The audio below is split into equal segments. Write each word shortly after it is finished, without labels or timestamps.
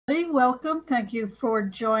welcome. Thank you for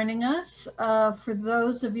joining us. For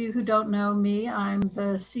those of you who don't know me, I'm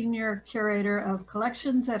the Senior Curator of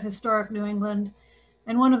Collections at Historic New England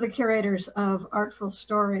and one of the curators of Artful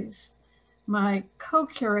Stories. My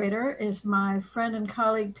co-curator is my friend and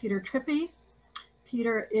colleague, Peter Trippi.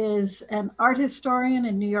 Peter is an art historian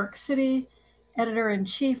in New York City,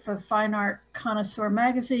 editor-in-chief of Fine Art Connoisseur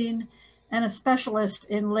magazine, and a specialist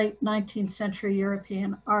in late 19th century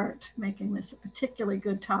European art, making this a particularly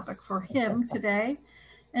good topic for him today.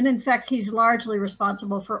 And in fact, he's largely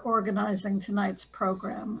responsible for organizing tonight's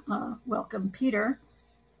program. Welcome, Peter.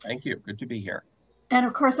 Thank you. Good to be here. And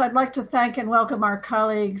of course, I'd like to thank and welcome our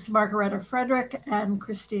colleagues, Margaretta Frederick and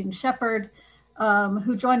Kristen Shepherd,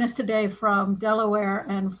 who join us today from Delaware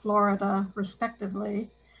and Florida, respectively.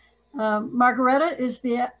 Margaretta is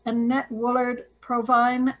the Annette Woolard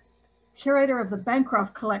Provine Curator of the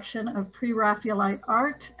Bancroft Collection of Pre-Raphaelite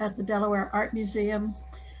art at the Delaware Art Museum,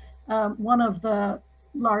 one of the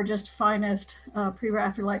largest, finest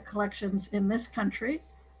Pre-Raphaelite collections in this country.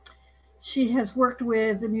 She has worked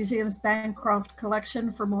with the museum's Bancroft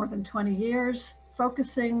collection for more than 20 years,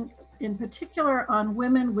 focusing in particular on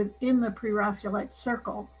women within the Pre-Raphaelite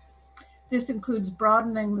circle. This includes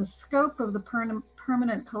broadening the scope of the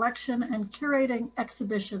permanent collection and curating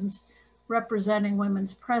exhibitions representing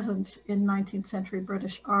women's presence in 19th century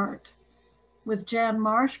British art. With Jan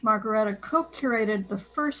Marsh, Margaretta co-curated the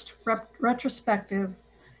first retrospective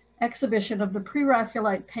exhibition of the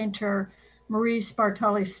Pre-Raphaelite painter Marie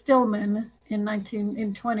Spartali Stillman in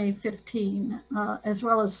 2015, as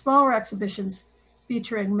well as smaller exhibitions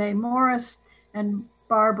featuring Mae Morris and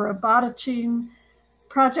Barbara Bodachin.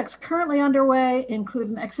 Projects currently underway include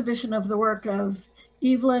an exhibition of the work of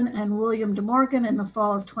Evelyn and William de Morgan in the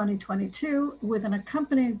fall of 2022, with an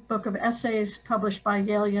accompanying book of essays published by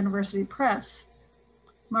Yale University Press.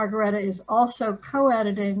 Margaretta is also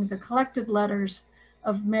co-editing the collected letters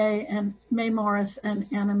of Mae Morris and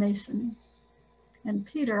Anna Mason. And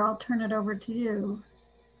Peter, I'll turn it over to you.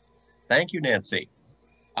 Thank you, Nancy.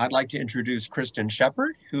 I'd like to introduce Kristen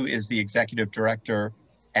Shepherd, who is the Executive Director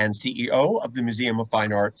and CEO of the Museum of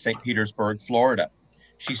Fine Art, St. Petersburg, Florida.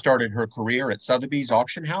 She started her career at Sotheby's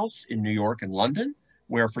Auction House in New York and London,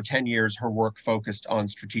 where for 10 years her work focused on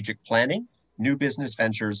strategic planning, new business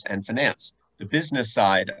ventures, and finance, the business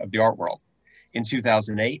side of the art world. In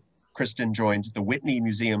 2008, Kristen joined the Whitney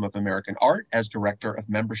Museum of American Art as Director of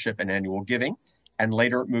Membership and Annual Giving, and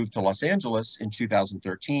later moved to Los Angeles in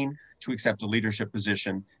 2013 to accept a leadership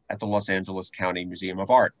position at the Los Angeles County Museum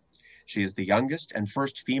of Art. She is the youngest and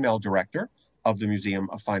first female director of the Museum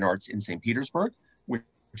of Fine Arts in St. Petersburg, which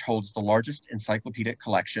holds the largest encyclopedic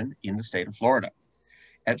collection in the state of Florida.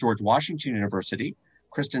 At George Washington University,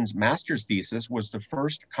 Kristen's master's thesis was the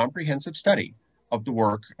first comprehensive study of the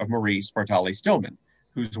work of Marie Spartali Stillman,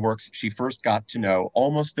 whose works she first got to know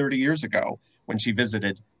almost 30 years ago when she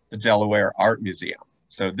visited the Delaware Art Museum.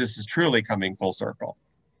 So this is truly coming full circle.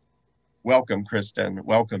 Welcome, Kristen.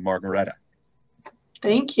 Welcome, Margaretta.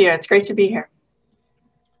 Thank you. It's great to be here.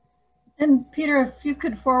 And Peter, if you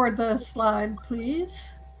could forward the slide,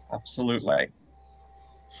 please. Absolutely.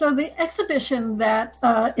 So the exhibition that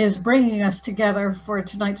is bringing us together for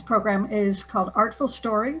tonight's program is called Artful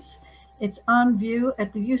Stories. It's on view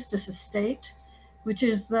at the Eustace Estate, which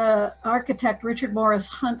is the architect Richard Morris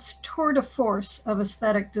Hunt's tour de force of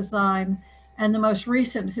aesthetic design and the most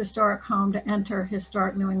recent historic home to enter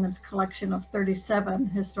Historic New England's collection of 37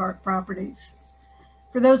 historic properties.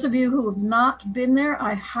 For those of you who have not been there,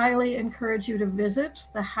 I highly encourage you to visit.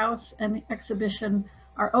 The house and the exhibition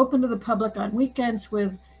are open to the public on weekends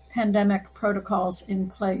with pandemic protocols in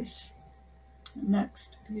place.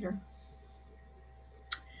 Next, Peter.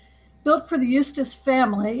 Built for the Eustace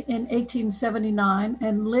family in 1879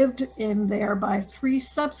 and lived in there by 3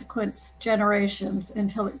 subsequent generations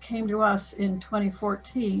until it came to us in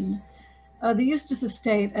 2014, the Eustace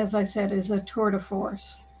Estate, as I said, is a tour de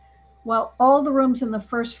force. While all the rooms in the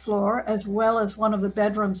first floor, as well as one of the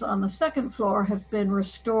bedrooms on the second floor, have been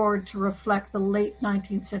restored to reflect the late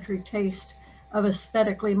 19th century taste of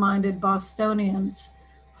aesthetically minded Bostonians,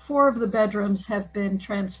 4 of the bedrooms have been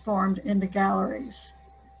transformed into galleries.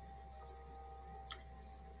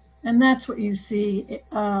 And that's what you see.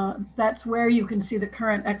 That's where you can see the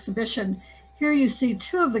current exhibition. Here you see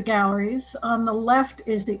 2 of the galleries. On the left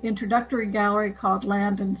is the introductory gallery called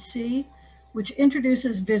Land and Sea, which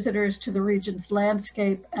introduces visitors to the region's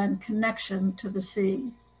landscape and connection to the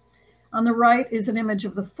sea. On the right is an image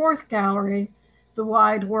of the 4th gallery, The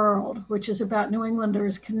Wide World, which is about New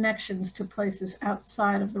Englanders' connections to places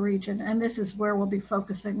outside of the region. And this is where we'll be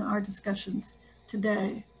focusing our discussions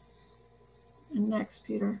today. And next,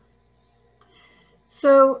 Peter.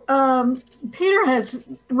 So Peter has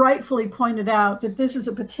rightfully pointed out that this is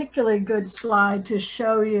a particularly good slide to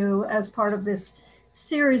show you as part of this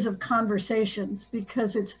series of conversations,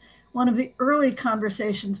 because it's one of the early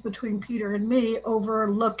conversations between Peter and me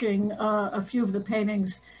overlooking a few of the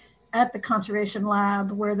paintings at the Conservation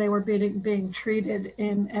Lab where they were being treated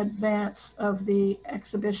in advance of the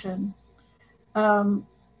exhibition.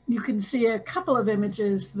 You can see a couple of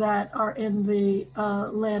images that are in the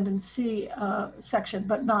land and sea section,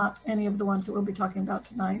 but not any of the ones that we'll be talking about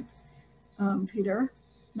tonight. Peter,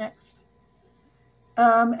 next.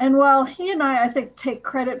 And while he and I think, take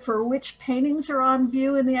credit for which paintings are on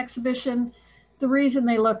view in the exhibition, the reason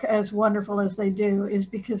they look as wonderful as they do is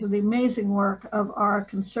because of the amazing work of our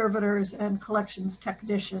conservators and collections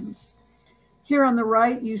technicians. Here on the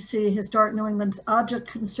right, you see Historic New England's object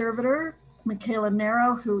conservator, Michaela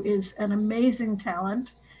Nero, who is an amazing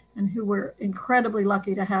talent and who we're incredibly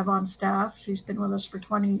lucky to have on staff. She's been with us for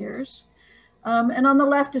 20 years. And on the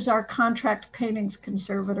left is our contract paintings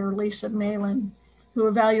conservator, Lisa Malin, who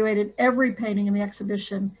evaluated every painting in the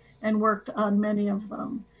exhibition and worked on many of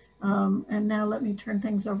them. And now let me turn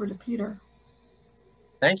things over to Peter.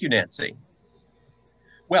 Thank you, Nancy.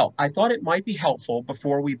 Well, I thought it might be helpful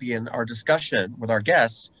before we begin our discussion with our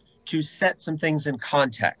guests to set some things in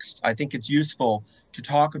context. I think it's useful to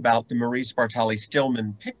talk about the Marie Spartali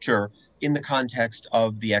Stillman picture in the context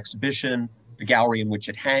of the exhibition, the gallery in which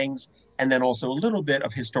it hangs, and then also a little bit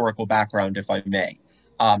of historical background, if I may.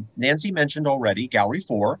 Nancy mentioned already Gallery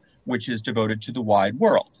 4, which is devoted to the wide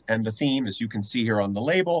world. And the theme, as you can see here on the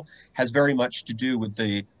label, has very much to do with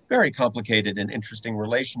the very complicated and interesting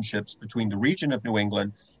relationships between the region of New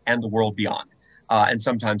England and the world beyond. And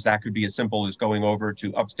sometimes that could be as simple as going over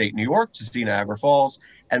to upstate New York to see Niagara Falls.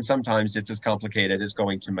 And sometimes it's as complicated as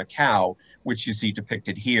going to Macau, which you see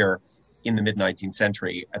depicted here in the mid-19th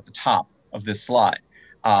century at the top of this slide.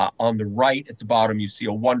 On the right at the bottom, you see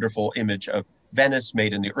a wonderful image of Venice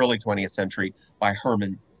made in the early 20th century by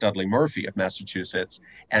Herman Dudley Murphy of Massachusetts.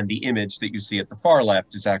 And the image that you see at the far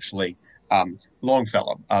left is actually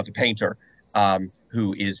Longfellow, the painter,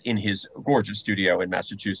 who is in his gorgeous studio in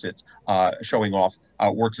Massachusetts, showing off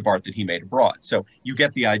works of art that he made abroad. So you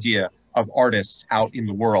get the idea of artists out in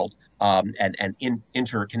the world and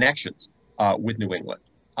interconnections with New England.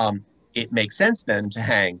 It makes sense then to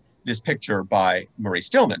hang this picture by Marie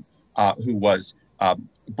Stillman, who was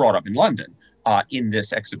brought up in London in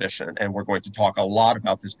this exhibition. And we're going to talk a lot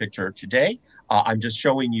about this picture today. I'm just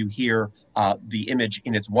showing you here the image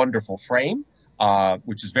in its wonderful frame,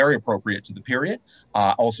 which is very appropriate to the period.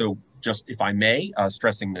 Also, just if I may,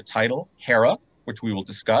 stressing the title, Hera, which we will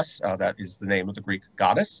discuss. That is the name of the Greek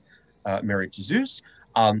goddess married to Zeus.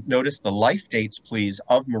 Notice the life dates, please,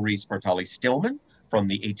 of Marie Spartali Stillman from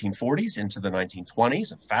the 1840s into the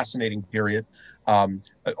 1920s, a fascinating period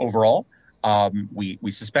overall.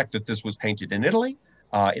 We suspect that this was painted in Italy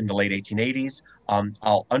in the late 1880s.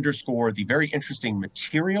 I'll underscore the very interesting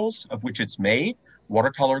materials of which it's made: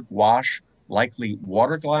 watercolor, gouache, likely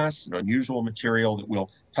water glass, an unusual material that we'll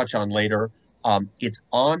touch on later. It's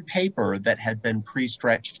on paper that had been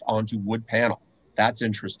pre-stretched onto wood panel. That's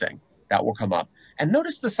interesting. That will come up. And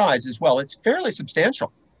notice the size as well. It's fairly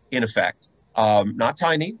substantial, in effect. Not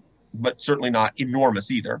tiny, but certainly not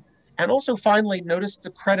enormous either. And also, finally, notice the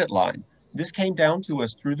credit line. This came down to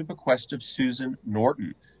us through the bequest of Susan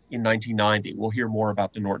Norton in 1990. We'll hear more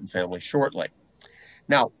about the Norton family shortly.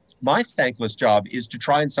 Now, my thankless job is to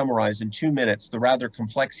try and summarize in 2 minutes the rather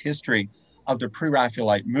complex history of the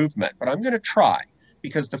Pre-Raphaelite movement, but I'm going to try,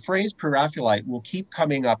 because the phrase Pre-Raphaelite will keep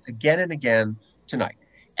coming up again and again tonight,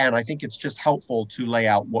 and I think it's just helpful to lay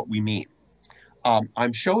out what we mean.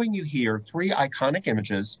 I'm showing you here 3 iconic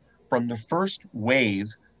images from the first wave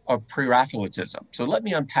of Pre-Raphaelitism. So let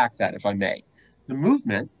me unpack that, if I may. The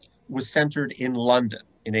movement was centered in London,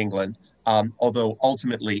 in England, although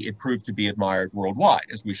ultimately it proved to be admired worldwide,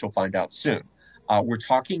 as we shall find out soon. We're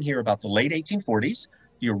talking here about the late 1840s,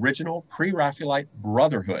 the original Pre-Raphaelite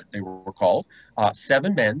Brotherhood, they were called.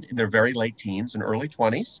 7 men in their very late teens and early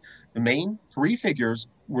 20s. The main 3 figures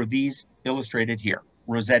were these illustrated here: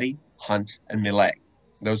 Rossetti, Hunt, and Millet.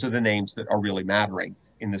 Those are the names that are really mattering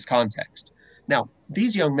in this context. Now,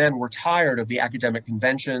 these young men were tired of the academic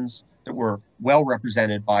conventions that were well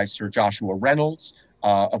represented by Sir Joshua Reynolds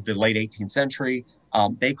of the late 18th century.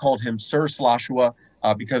 They called him Sir Sloshua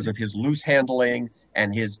because of his loose handling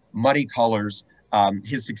and his muddy colors.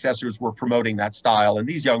 His successors were promoting that style, and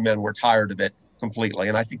these young men were tired of it completely,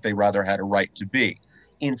 and I think they rather had a right to be.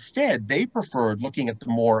 Instead, they preferred looking at the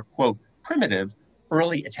more, quote, primitive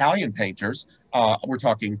early Italian painters, we're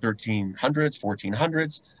talking 1300s,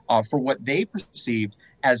 1400s, for what they perceived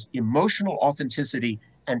as emotional authenticity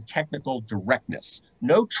and technical directness.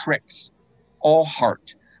 No tricks, all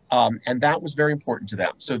heart. And that was very important to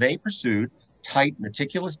them. So they pursued tight,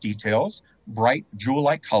 meticulous details, bright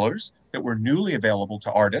jewel-like colors that were newly available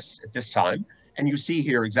to artists at this time. And you see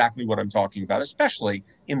here exactly what I'm talking about, especially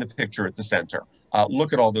in the picture at the center.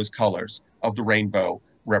 Look at all those colors of the rainbow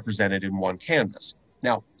represented in one canvas.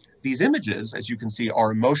 Now, these images, as you can see,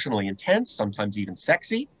 are emotionally intense, sometimes even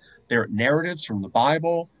sexy. They're narratives from the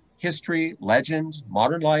Bible, history, legend,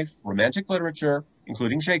 modern life, romantic literature,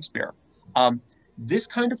 including Shakespeare. This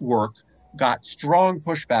kind of work got strong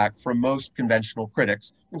pushback from most conventional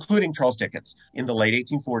critics, including Charles Dickens in the late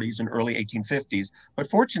 1840s and early 1850s. But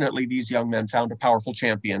fortunately, these young men found a powerful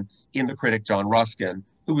champion in the critic John Ruskin,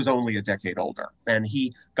 who was only a decade older, and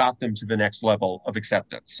he got them to the next level of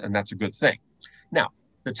acceptance, and that's a good thing. Now,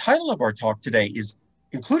 the title of our talk today is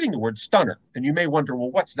including the word stunner, and you may wonder,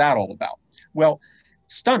 well, what's that all about? Well,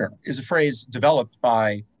 stunner is a phrase developed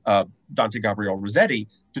by Dante Gabriel Rossetti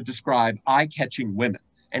to describe eye-catching women.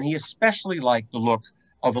 And he especially liked the look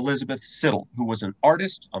of Elizabeth Siddal, who was an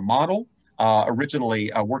artist, a model,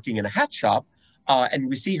 originally working in a hat shop. And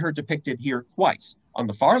we see her depicted here twice, on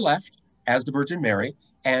the far left as the Virgin Mary,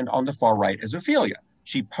 and on the far right as Ophelia.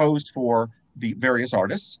 She posed for the various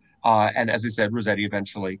artists, and as I said, Rossetti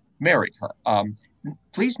eventually married her.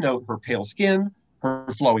 Please note her pale skin, her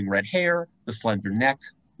flowing red hair, the slender neck,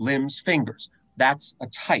 limbs, fingers. That's a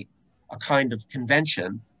type, a kind of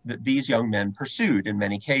convention that these young men pursued in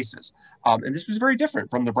many cases. And this was very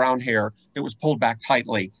different from the brown hair that was pulled back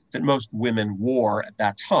tightly that most women wore at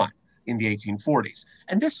that time in the 1840s.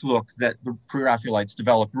 And this look that the Pre-Raphaelites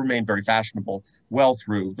developed remained very fashionable well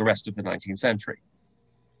through the rest of the 19th century.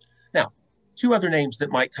 Now, two other names that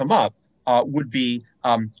might come up would be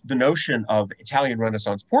the notion of Italian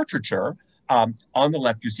Renaissance portraiture. On the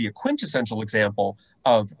left, you see a quintessential example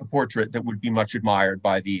of a portrait that would be much admired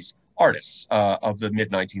by these artists of the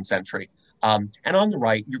mid-19th century. And on the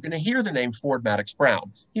right, you're going to hear the name Ford Madox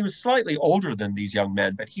Brown. He was slightly older than these young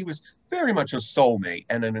men, but he was very much a soulmate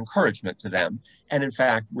and an encouragement to them. And in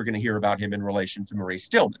fact, we're going to hear about him in relation to Marie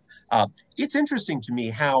Stillman. It's interesting to me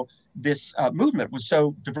how this movement was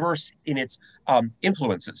so diverse in its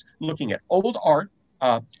influences, looking at old art,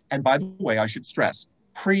 and by the way, I should stress,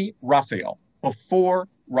 pre-Raphael, before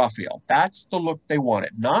Raphael. That's the look they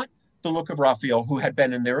wanted, not the look of Raphael, who had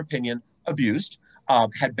been, in their opinion, abused,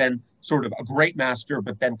 had been sort of a great master,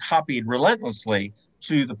 but then copied relentlessly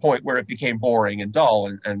to the point where it became boring and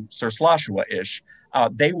dull and Sir Slashua-ish.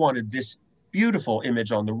 They wanted this beautiful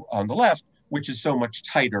image on the left, which is so much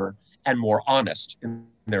tighter and more honest in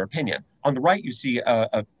their opinion. On the right, you see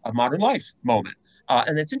a modern life moment.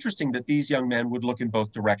 And it's interesting that these young men would look in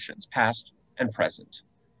both directions, past and present.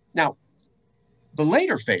 Now, the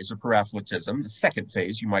later phase of Pre-Raphaelitism, the second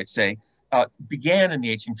phase, you might say, began in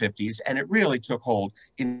the 1850s, and it really took hold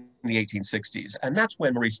in the 1860s. And that's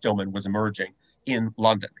when Marie Stillman was emerging in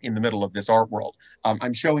London, in the middle of this art world.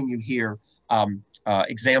 I'm showing you here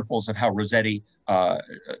examples of how Rossetti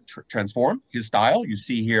transformed his style. You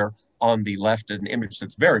see here on the left an image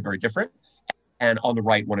that's very, very different, and on the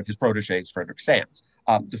right, one of his proteges, Frederick Sands.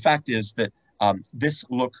 The fact is that this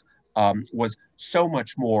look was so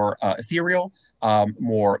much more ethereal,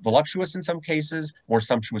 more voluptuous in some cases, more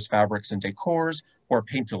sumptuous fabrics and decors, more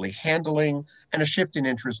painterly handling, and a shift in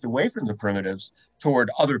interest away from the primitives toward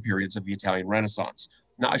other periods of the Italian Renaissance.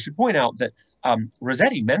 Now, I should point out that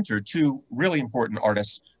Rossetti mentored two really important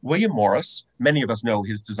artists, William Morris, many of us know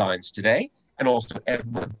his designs today, and also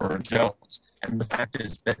Edward Burne-Jones. And the fact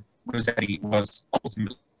is that Rossetti was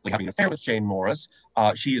ultimately having an affair with Jane Morris.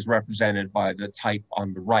 She is represented by the type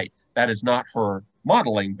on the right. That is not her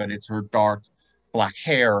modeling, but it's her dark black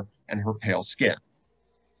hair and her pale skin.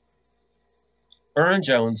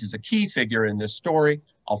 Burne-Jones is a key figure in this story.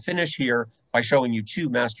 I'll finish here by showing you two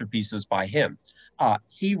masterpieces by him.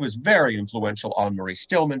 He was very influential on Marie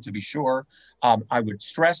Stillman, to be sure. I would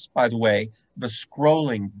stress, by the way, the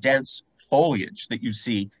scrolling, dense foliage that you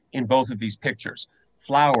see in both of these pictures.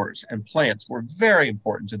 Flowers and plants were very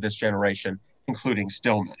important to this generation, including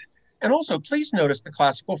Stillman. And also, please notice the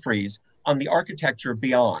classical frieze on the architecture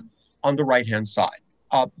beyond, on the right-hand side.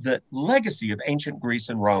 The legacy of ancient Greece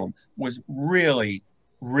and Rome was really,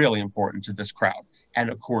 really important to this crowd. And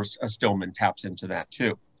of course, Stillman taps into that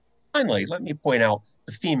too. Finally, let me point out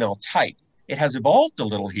the female type. It has evolved a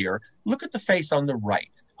little here. Look at the face on the right.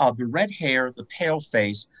 The red hair, the pale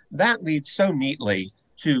face, that leads so neatly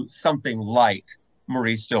to something like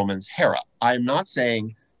Marie Stillman's Hera. I'm not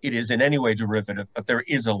saying it is in any way derivative, but there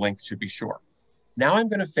is a link to be sure. Now I'm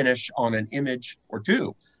going to finish on an image or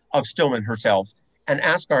two of Stillman herself and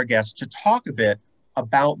ask our guests to talk a bit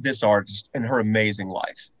about this artist and her amazing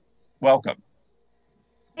life. Welcome.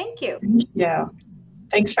 Thank you. Thank you.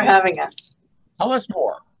 Thanks for having us. Tell us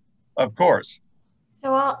more, of course.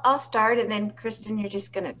 So I'll start, and then Kristen, you're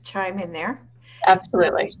just going to chime in there.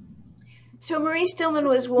 Absolutely. So Marie Stillman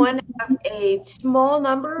was one of a small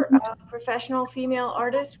number of professional female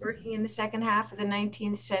artists working in the second half of the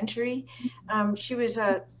 19th century. She was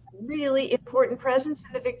a really important presence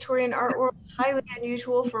in the Victorian art world, highly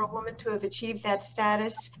unusual for a woman to have achieved that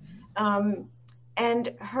status. And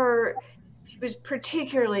she was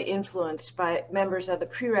particularly influenced by members of the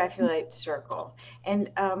Pre-Raphaelite circle. And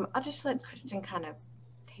I'll just let Kristen kind of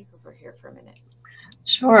take over here for a minute.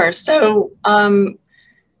 Sure. So,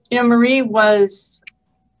 Marie was,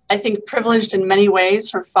 I think, privileged in many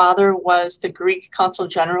ways. Her father was the Greek consul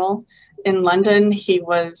general in London. He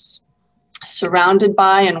was surrounded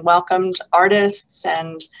by and welcomed artists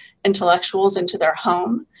and intellectuals into their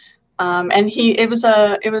home. And it was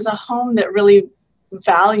a home that really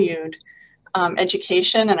valued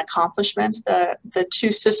education and accomplishment. The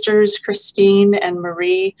two sisters, Christine and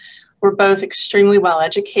Marie, were both extremely well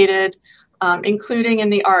educated, including in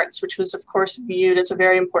the arts, which was, of course, viewed as a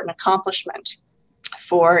very important accomplishment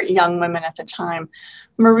for young women at the time.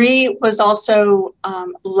 Marie was also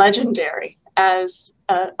legendary as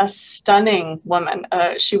a stunning woman.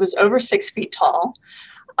 She was over 6 feet tall.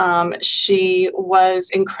 She was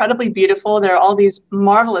incredibly beautiful. There are all these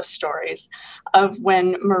marvelous stories of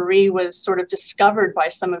when Marie was sort of discovered by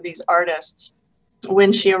some of these artists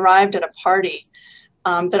when she arrived at a party,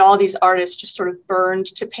 that all these artists just sort of burned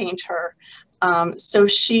to paint her. So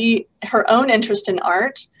her own interest in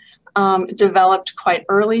art developed quite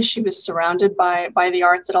early. She was surrounded by the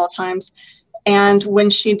arts at all times. And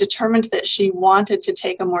when she determined that she wanted to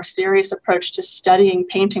take a more serious approach to studying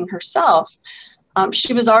painting herself,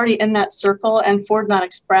 she was already in that circle, and Ford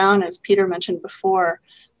Madox Brown, as Peter mentioned before,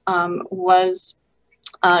 was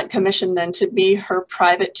commissioned then to be her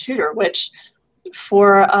private tutor, which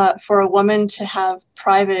for a woman to have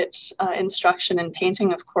private instruction in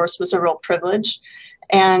painting, of course, was a real privilege.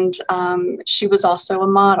 And she was also a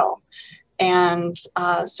model. And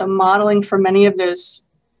so modeling for many of those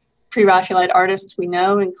Pre-Raphaelite artists we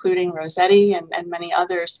know, including Rossetti and many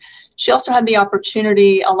others. She also had the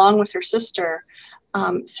opportunity, along with her sister,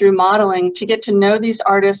 through modeling, to get to know these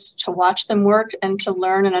artists, to watch them work, and to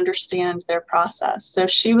learn and understand their process. So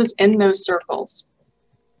she was in those circles.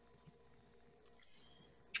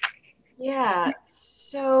 Yeah,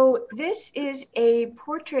 so this is a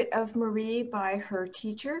portrait of Marie by her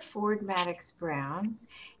teacher, Ford Madox Brown.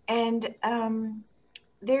 And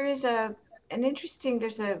there is the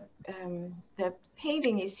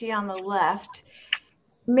painting you see on the left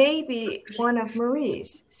may be one of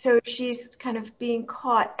Marie's. So she's kind of being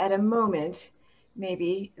caught at a moment,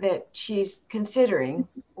 maybe, that she's considering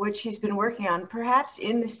what she's been working on, perhaps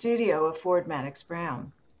in the studio of Ford Madox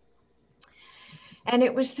Brown. And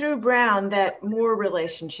it was through Brown that more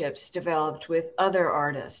relationships developed with other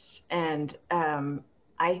artists. And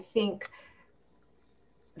I think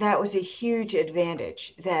that was a huge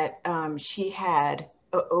advantage that she had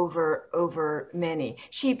over many.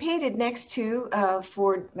 She painted next to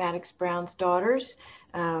Ford Madox Brown's daughters,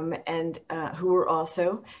 and who were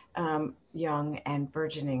also young and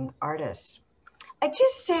burgeoning artists. I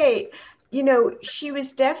just say, she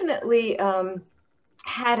was definitely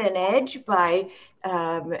had an edge by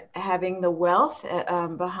having the wealth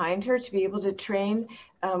behind her to be able to train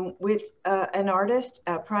with an artist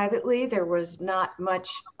privately. There was not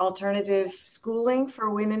much alternative schooling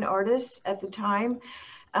for women artists at the time.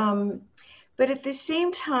 But at the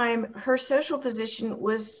same time, her social position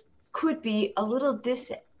could be a little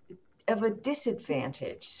of a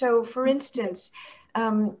disadvantage. So for instance,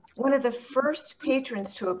 one of the first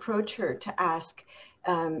patrons to approach her to ask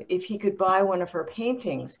if he could buy one of her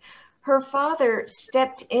paintings, her father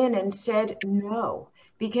stepped in and said no,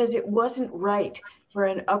 because it wasn't right for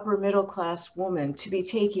an upper middle class woman to be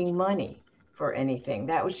taking money for anything.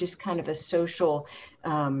 That was just kind of a social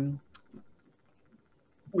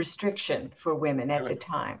restriction for women at the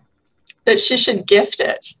time. That she should gift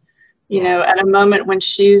it, at a moment when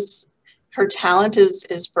her talent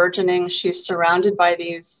is burgeoning. She's surrounded by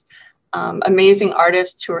these amazing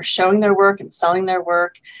artists who are showing their work and selling their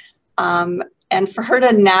work. And for her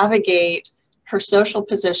to navigate her social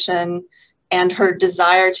position and her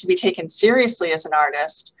desire to be taken seriously as an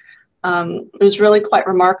artist, it was really quite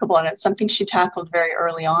remarkable, and it's something she tackled very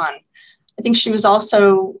early on. I think she was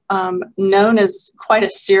also known as quite a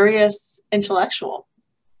serious intellectual,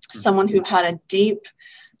 someone who had a deep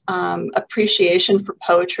appreciation for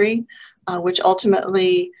poetry, which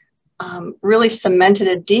ultimately really cemented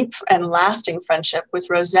a deep and lasting friendship with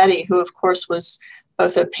Rossetti, who of course was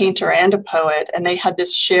both a painter and a poet. And they had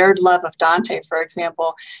this shared love of Dante, for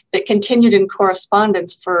example, that continued in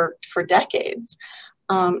correspondence for decades.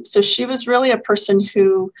 So she was really a person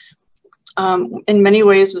who in many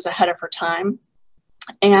ways was ahead of her time.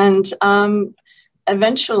 And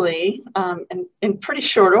eventually, in pretty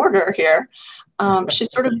short order here, she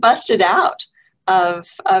sort of busted out of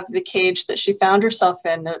the cage that she found herself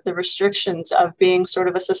in, the restrictions of being sort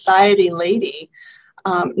of a society lady,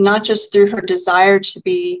 not just through her desire to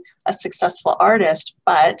be a successful artist,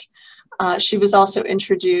 but she was also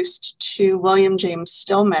introduced to William James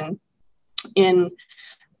Stillman in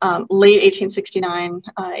late 1869,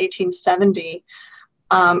 1870,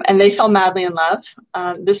 and they fell madly in love.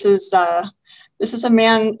 This is a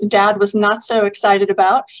man Dad was not so excited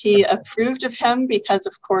about. He approved of him because,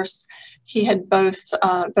 of course, he had both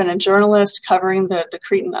been a journalist covering the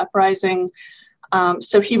Cretan uprising.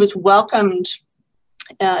 So he was welcomed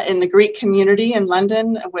in the Greek community in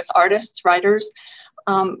London with artists, writers.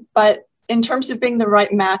 But in terms of being the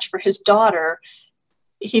right match for his daughter,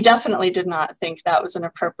 he definitely did not think that was an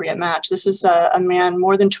appropriate match. This is a man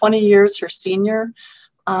more than 20 years her senior.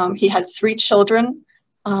 He had 3 children.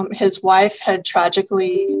 His wife had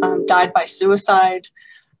tragically died by suicide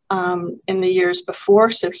in the years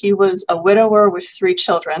before, so he was a widower with 3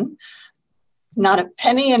 children, not a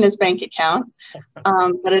penny in his bank account,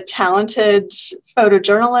 but a talented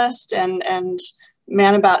photojournalist and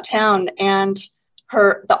man about town. And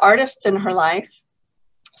the artists in her life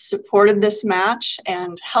supported this match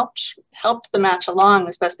and helped the match along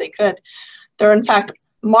as best they could. There are, in fact,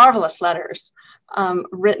 marvelous letters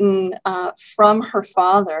written from her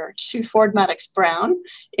father to Ford Madox Brown,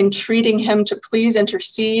 entreating him to please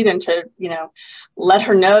intercede and to, let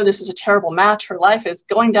her know this is a terrible match, her life is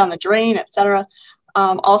going down the drain, etc.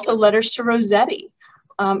 Also letters to Rossetti,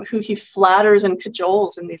 who he flatters and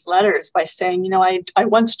cajoles in these letters by saying, I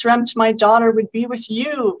once dreamt my daughter would be with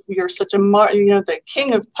you. You're such a, the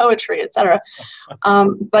king of poetry, etc.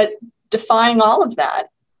 But defying all of that,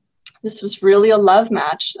 this was really a love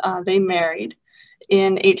match. They married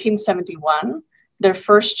in 1871. Their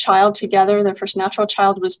first child together, their first natural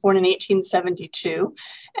child, was born in 1872.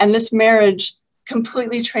 And this marriage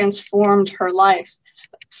completely transformed her life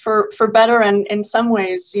for better and in some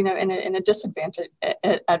ways, in a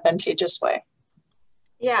advantageous way.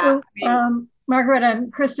 Yeah. So, Margaretta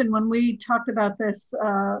and Kristen, when we talked about this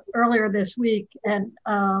earlier this week and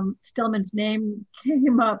Stillman's name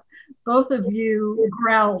came up, both of you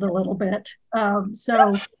growled a little bit.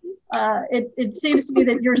 It seems to me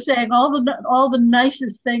that you're saying all the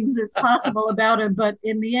nicest things that's possible about him, but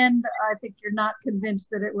in the end, I think you're not convinced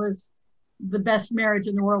that it was the best marriage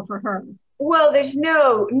in the world for her. Well, there's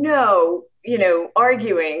no,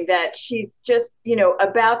 arguing that she's just,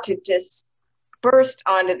 about to just burst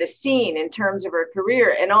onto the scene in terms of her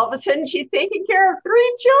career, and all of a sudden she's taking care of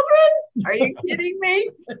 3 children. Are you kidding me?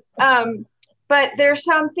 But there's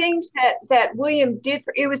some things that William did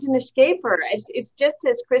it was an escape for her. It's just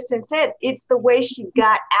as Kristen said, it's the way she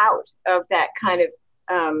got out of that kind of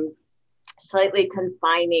slightly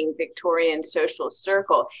confining Victorian social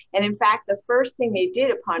circle. And in fact, the first thing they did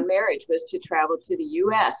upon marriage was to travel to the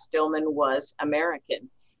US. Stillman was American.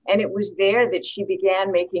 And it was there that she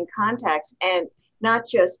began making contacts, and not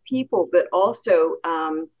just people, but also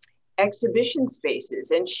exhibition spaces.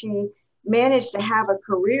 And she managed to have a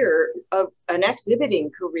career, an exhibiting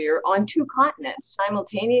career on 2 continents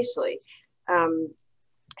simultaneously.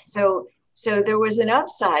 So there was an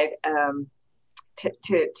upside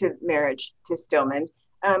to marriage to Stillman.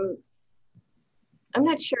 I'm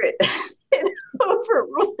not sure it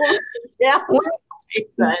overrules. Yeah.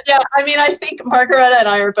 Yeah, I think Margaretta and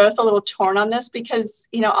I are both a little torn on this because,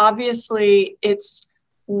 obviously it's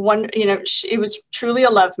one, it was truly a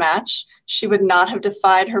love match. She would not have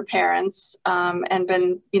defied her parents and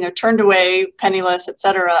been, turned away, penniless,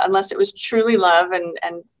 etc., unless it was truly love.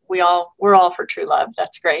 And we're all for true love.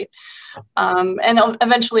 That's great. And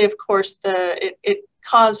eventually, of course, it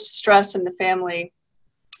caused stress in the family,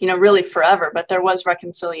 really forever. But there was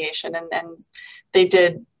reconciliation, and they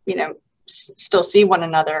did, still see one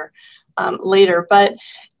another later. But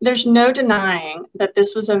there's no denying that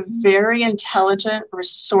this was a very intelligent,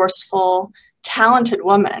 resourceful, talented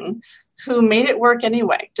woman who made it work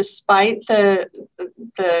anyway, despite the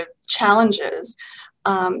challenges.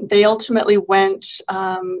 They ultimately went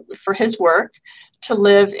for his work to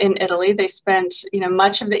live in Italy. They spent,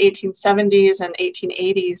 much of the 1870s and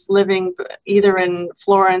 1880s living either in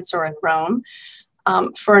Florence or in Rome.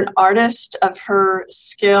 For an artist of her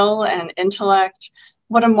skill and intellect,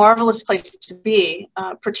 what a marvelous place to be,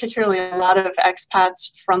 particularly a lot of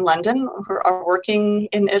expats from London who are working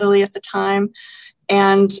in Italy at the time.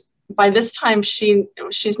 And by this time,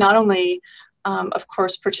 she's not only, of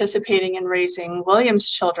course, participating in raising William's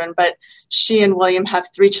children, but she and William have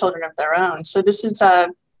 3 children of their own. So this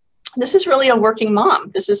is really a working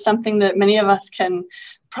mom. This is something that many of us can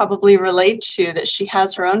probably relate to, that she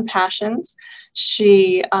has her own passions.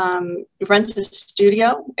 She rents a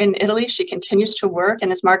studio in Italy. She continues to work. And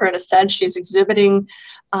as Margaretta said, she's exhibiting,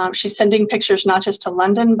 she's sending pictures not just to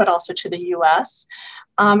London, but also to the US.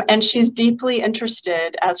 And she's deeply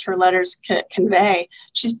interested, as her letters convey,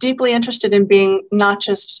 she's deeply interested in being not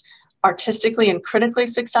just artistically and critically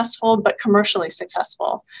successful, but commercially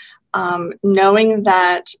successful. Knowing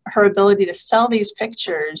that her ability to sell these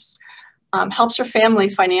pictures helps her family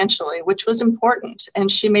financially, which was important. And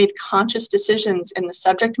she made conscious decisions in the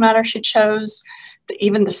subject matter she chose,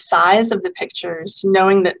 even the size of the pictures,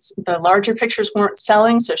 knowing that the larger pictures weren't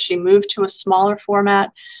selling, so she moved to a smaller format.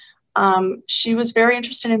 She was very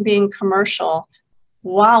interested in being commercial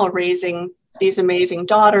while raising these amazing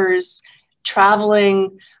daughters,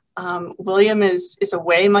 traveling. William is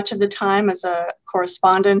away much of the time as a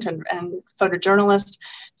correspondent and photojournalist.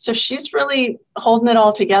 So she's really holding it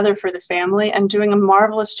all together for the family and doing a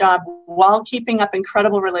marvelous job while keeping up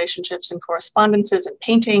incredible relationships and correspondences and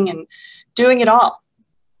painting and doing it all.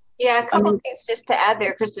 Yeah, a couple of things just to add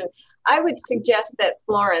there, Kristen. I would suggest that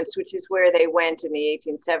Florence, which is where they went in the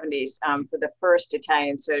 1870s for the first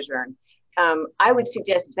Italian sojourn, I would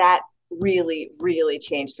suggest that really, really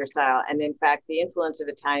changed her style. And in fact, the influence of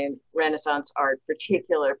Italian Renaissance art,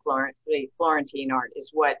 particularly Florentine art,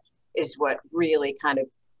 is what really kind of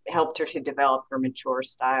helped her to develop her mature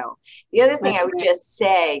style. The other thing I would just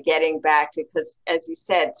say, getting back to, because as you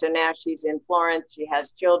said, so now she's in Florence, she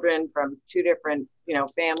has children from 2 different,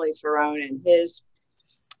 families, her own and his.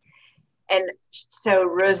 And so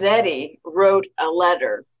Rossetti wrote a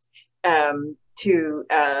letter to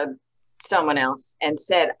someone else and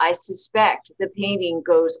said, I suspect the painting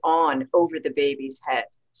goes on over the baby's head.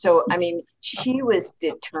 So, I mean, she was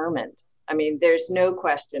determined. I mean, there's no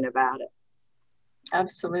question about it.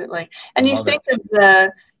 Absolutely. And you think of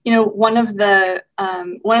one of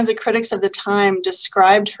the critics of the time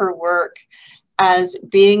described her work as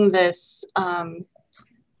being this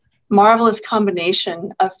marvelous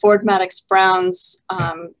combination of Ford Madox Brown's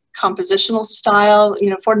compositional style.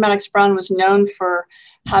 Ford Madox Brown was known for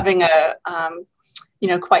having a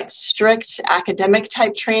quite strict academic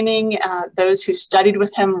type training. Those who studied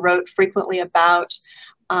with him wrote frequently about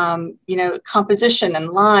composition and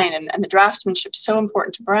line and the draftsmanship, so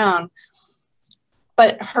important to Brown.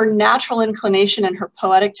 But her natural inclination and her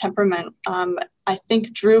poetic temperament, I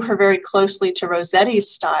think, drew her very closely to Rossetti's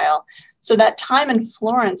style. So that time in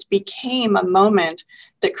Florence became a moment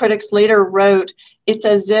that critics later wrote, it's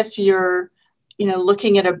as if you're,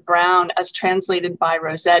 looking at a Brown as translated by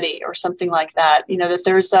Rossetti or something like that, that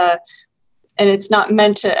there's and it's not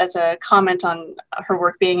meant to as a comment on her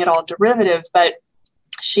work being at all derivative, but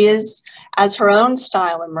she is, as her own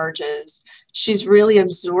style emerges, she's really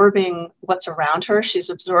absorbing what's around her. She's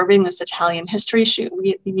absorbing this Italian history.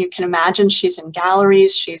 You can imagine she's in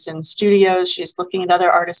galleries, she's in studios, she's looking at other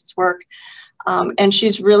artists' work. And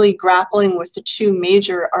she's really grappling with the 2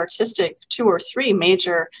 or 3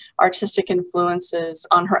 major artistic influences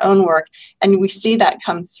on her own work. And we see that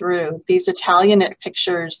come through. These Italianate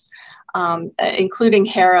pictures, including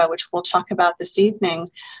Hera, which we'll talk about this evening,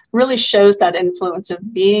 really shows that influence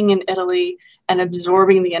of being in Italy and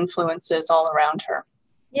absorbing the influences all around her.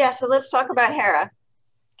 Yeah, so let's talk about Hera.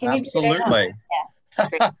 Can Absolutely. You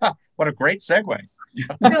do that? What a great segue.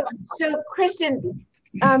 So Kristen,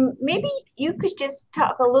 maybe you could just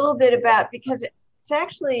talk a little bit about, because it's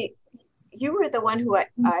actually, you were the one who I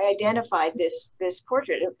identified this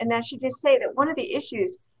portrait. And I should just say that one of the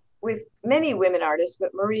issues with many women artists,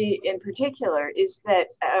 but Marie in particular, is that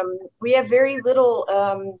we have very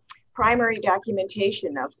little primary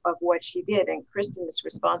documentation of what she did. And Kristen is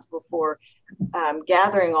responsible for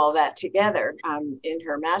gathering all that together in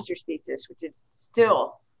her master's thesis, which is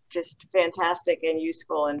still just fantastic and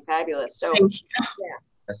useful and fabulous. So, yeah.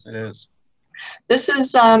 Yes, it is. This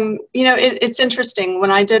is, it's interesting.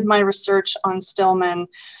 When I did my research on Stillman,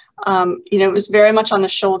 it was very much on the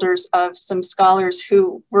shoulders of some scholars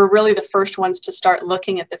who were really the first ones to start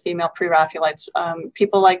looking at the female Pre-Raphaelites.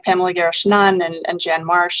 People like Pamela Gerrish-Nunn and Jan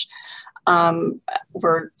Marsh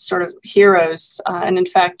were sort of heroes. And in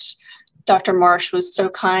fact, Dr. Marsh was so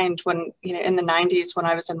kind when, in the 90s when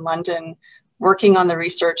I was in London working on the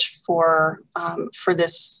research for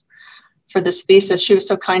this thesis, she was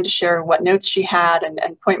so kind to share what notes she had and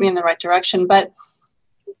point me in the right direction. But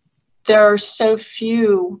there are so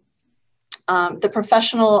few, the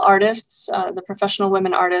professional artists, the professional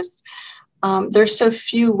women artists, there's so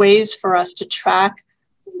few ways for us to track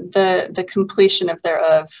the completion of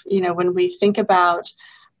thereof. You know, when we think about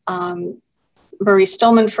Marie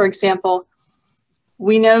Stillman, for example,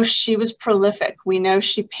 we know she was prolific. We know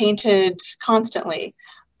she painted constantly.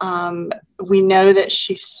 We know that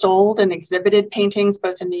she sold and exhibited paintings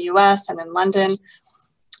both in the US and in London.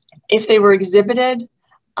 If they were exhibited,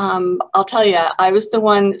 I'll tell you, I was the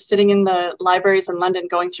one sitting in the libraries in London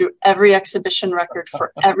going through every exhibition record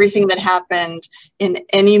for everything that happened in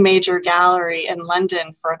any major gallery in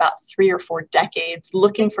London for about 3 or 4 decades,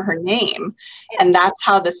 looking for her name. And that's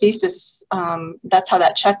how the thesis, that's how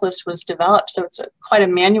that checklist was developed. So it's quite a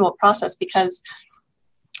manual process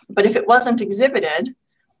but if it wasn't exhibited,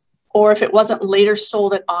 or if it wasn't later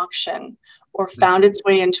sold at auction or found its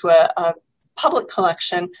way into a public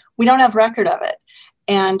collection, we don't have record of it.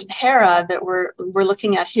 And Hera, that we're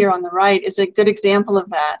looking at here on the right, is a good example of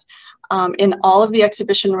that. In all of the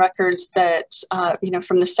exhibition records that, you know,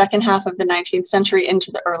 from the second half of the 19th century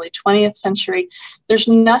into the early 20th century, there's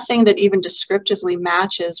nothing that even descriptively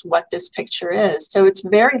matches what this picture is. So it's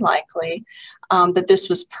very likely that this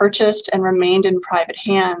was purchased and remained in private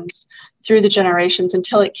hands through the generations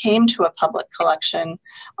until it came to a public collection,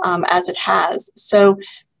 as it has. So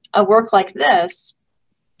a work like this,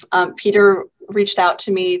 Peter reached out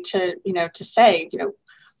to me to, you know, to say, you know,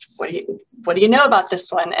 what do you know about this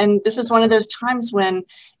one? And this is one of those times when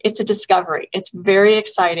it's a discovery. It's very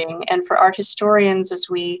exciting. And for art historians, as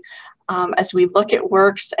we look at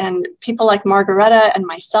works, and people like Margaretta and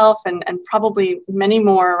myself, and probably many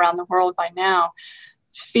more around the world by now,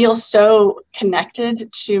 feel so connected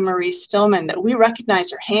to Marie Stillman that we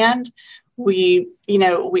recognize her hand. We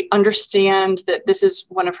understand that this is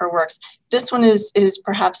one of her works. This one is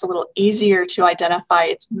perhaps a little easier to identify.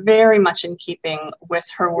 It's very much in keeping with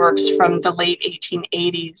her works from the late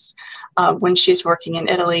 1880s when she's working in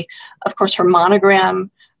Italy. Of course, her monogram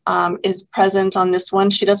is present on this one.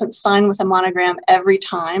 She doesn't sign with a monogram every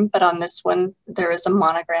time, but on this one, there is a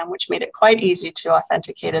monogram, which made it quite easy to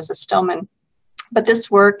authenticate as a Stillman. But this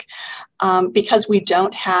work, because we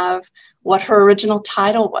don't have what her original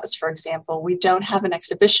title was, for example, we don't have an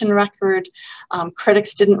exhibition record,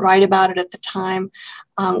 critics didn't write about it at the time,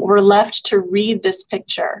 we're left to read this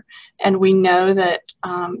picture. And we know that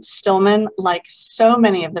Stillman, like so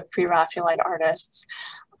many of the Pre-Raphaelite artists,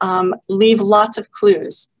 leave lots of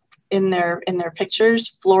clues in their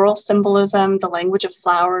pictures. Floral symbolism, the language of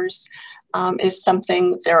flowers is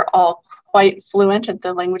something. They're all quite fluent at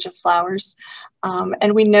the language of flowers.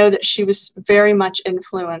 And we know that she was very much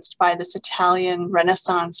influenced by this Italian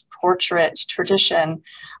Renaissance portrait tradition,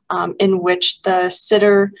 in which the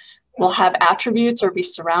sitter will have attributes or be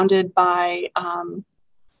surrounded by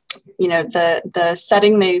the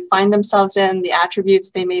setting they find themselves in, the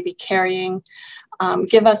attributes they may be carrying,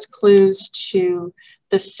 give us clues to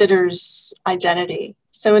the sitter's identity.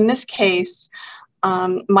 So in this case,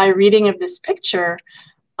 my reading of this picture,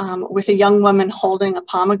 with a young woman holding a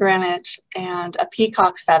pomegranate and a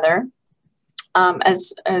peacock feather,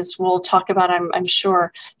 as we'll talk about, I'm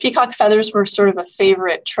sure. Peacock feathers were sort of a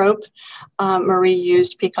favorite trope. Marie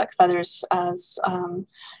used peacock feathers as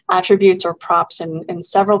attributes or props in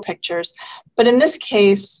several pictures. But in this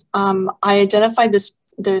case, I identified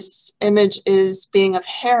this image as being of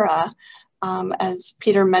Hera, as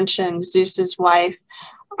Peter mentioned, Zeus's wife,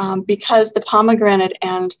 because the pomegranate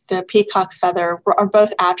and the peacock feather are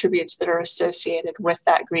both attributes that are associated with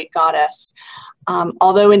that Greek goddess.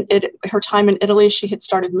 Although in her time in Italy, she had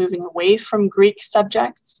started moving away from Greek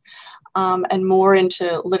subjects and more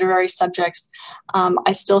into literary subjects,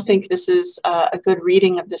 I still think this is a good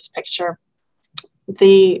reading of this picture.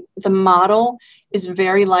 The model is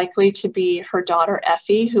very likely to be her daughter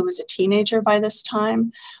Effie, who was a teenager by this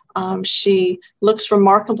time. She looks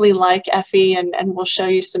remarkably like Effie, and we'll show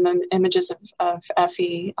you some images of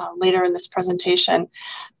Effie later in this presentation.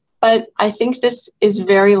 But I think this is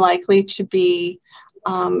very likely to be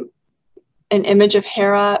an image of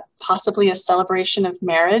Hera, possibly a celebration of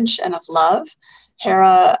marriage and of love.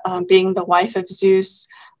 Hera, being the wife of Zeus,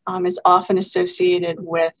 is often associated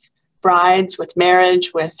with brides, with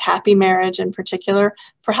marriage, with happy marriage in particular.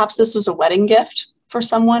 Perhaps this was a wedding gift for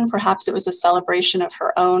someone. Perhaps it was a celebration of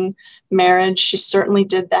her own marriage. She certainly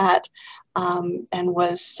did that, and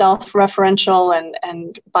was self-referential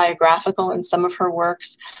and biographical in some of her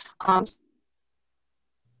works.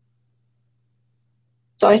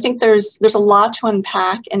 So I think there's a lot to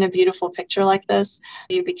unpack in a beautiful picture like this,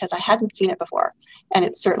 because I hadn't seen it before, and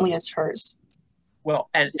it certainly is hers. Well,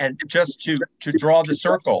 and just to draw the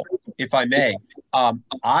circle, if I may.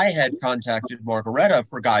 I had contacted Margaretta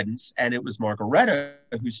for guidance, and it was Margaretta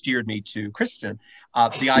who steered me to Kristen.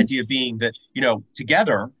 The idea being that, you know,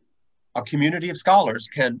 together, a community of scholars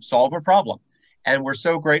can solve a problem. And we're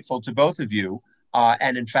so grateful to both of you.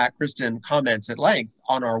 And in fact, Kristen comments at length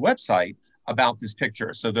on our website about this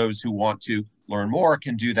picture. So those who want to learn more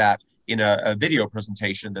can do that in a video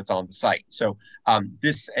presentation that's on the site. So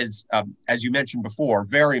this is, as you mentioned before,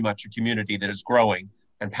 very much a community that is growing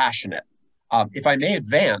and passionate. If I may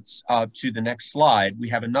advance to the next slide, we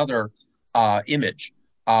have another image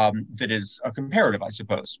that is a comparative, I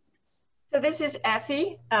suppose. So this is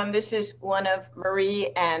Effie. This is one of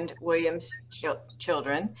Marie and William's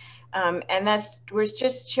children. And we're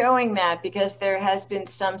just showing that because there has been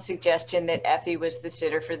some suggestion that Effie was the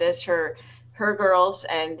sitter for this. Her girls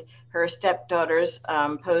and her stepdaughters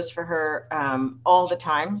posed for her all the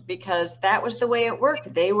time because that was the way it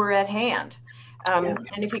worked. They were at hand.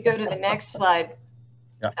 And if you go to the next slide,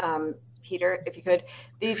 Peter, if you could,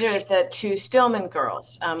 these are the two Stillman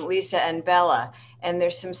girls, Lisa and Bella, and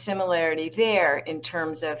there's some similarity there in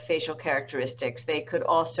terms of facial characteristics. They could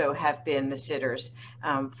also have been the sitters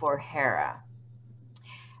for Hera.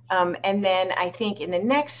 And then I think in the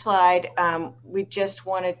next slide, we just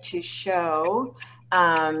wanted to show,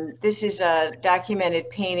 this is a documented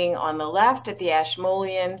painting on the left at the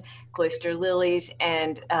Ashmolean, cloister lilies,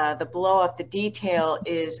 and the blow up, the detail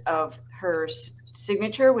is of her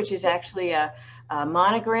signature, which is actually a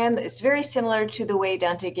monogram. It's very similar to the way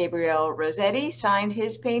Dante Gabriel Rossetti signed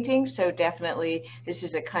his paintings. So definitely this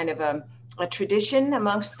is a kind of a tradition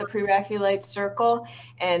amongst the Pre-Raphaelite circle.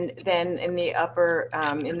 And then in the upper,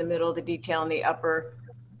 in the middle, the detail in the upper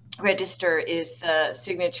register is the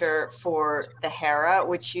signature for the Hera,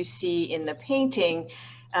 which you see in the painting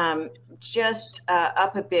just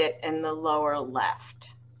up a bit in the lower left.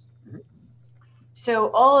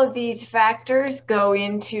 So all of these factors go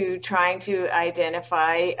into trying to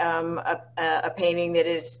identify a painting that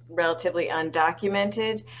is relatively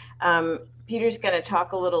undocumented. Peter's going to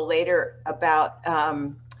talk a little later about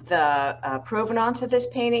the provenance of this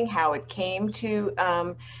painting, how it came to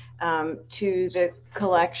the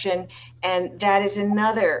collection, and that is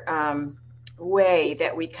another way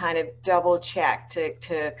that we kind of double check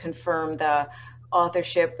to confirm the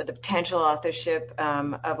authorship or the potential authorship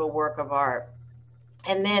of a work of art.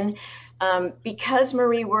 And then because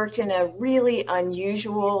Marie worked in a really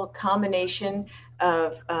unusual combination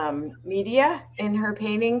of media in her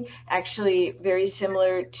painting, actually very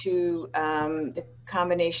similar to the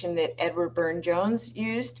combination that Edward Burne-Jones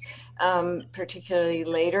used, particularly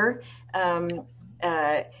later,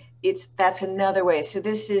 that's another way. So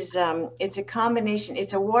this is, it's a combination,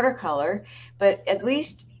 it's a watercolor, but at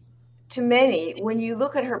least to many, when you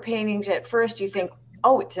look at her paintings at first, you think,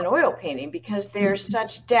 oh, it's an oil painting because there's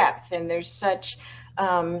such depth and there's such,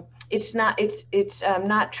 it's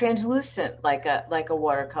not translucent like a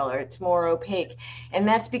watercolor. It's more opaque, and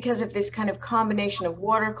that's because of this kind of combination of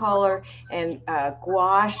watercolor and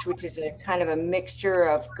gouache, which is a kind of a mixture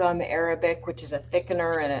of gum arabic, which is a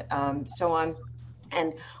thickener, and so on,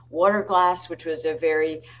 and water glass, which was a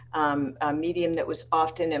very medium that was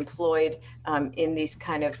often employed in these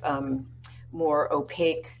kind of more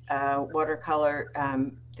opaque watercolor,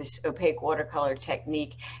 this opaque watercolor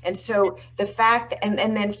technique. And so the fact, and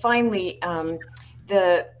then finally,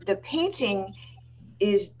 the painting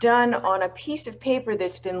is done on a piece of paper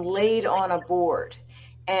that's been laid on a board.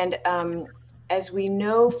 And as we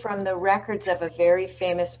know from the records of a very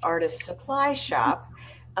famous artist supply shop,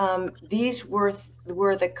 these were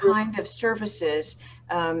the kind of surfaces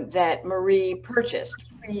that Marie purchased,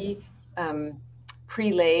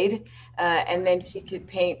 pre-laid, and then she could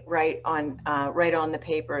paint right on the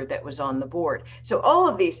paper that was on the board. So all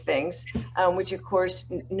of these things, which of course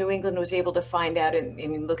New England was able to find out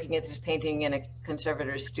in looking at this painting in a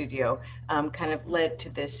conservator's studio, kind of led to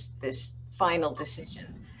this final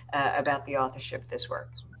decision about the authorship of this work.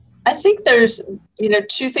 I think there's,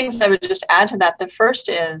 two things I would just add to that. The first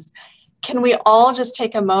is, can we all just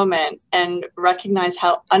take a moment and recognize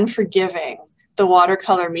how unforgiving the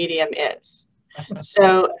watercolor medium is?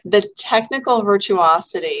 So the technical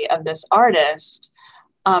virtuosity of this artist,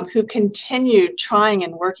 who continued trying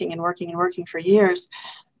and working and working and working for years,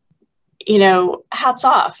 hats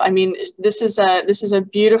off. I mean, this is a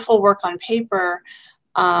beautiful work on paper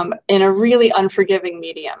in a really unforgiving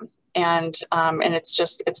medium, and it's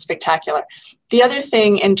spectacular. The other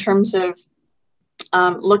thing in terms of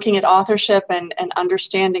looking at authorship and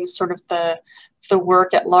understanding sort of the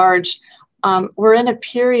work at large, we're in a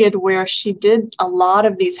period where she did a lot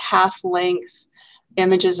of these half-length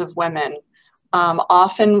images of women,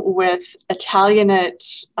 often with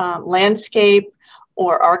Italianate landscape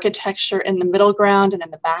or architecture in the middle ground and in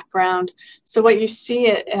the background. So what you see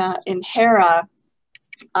in Hera,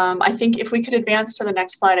 I think if we could advance to the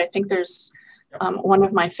next slide, I think there's one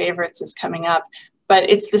of my favorites is coming up, but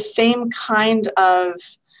it's the same kind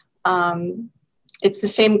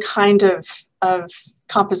of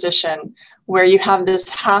composition where you have this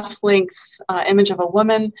half-length image of a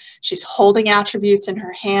woman. She's holding attributes in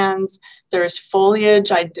her hands. There's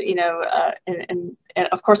foliage, and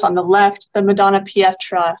of course on the left, the Madonna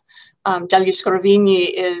Pietra degli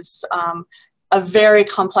Scrovigni is a very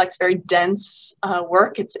complex, very dense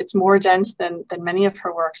work. It's more dense than many of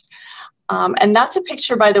her works. And that's a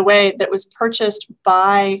picture, by the way, that was purchased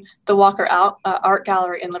by the Walker Art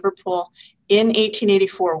Gallery in Liverpool in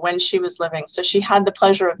 1884 when she was living. So she had the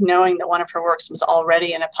pleasure of knowing that one of her works was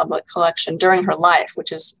already in a public collection during her life,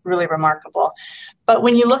 which is really remarkable. But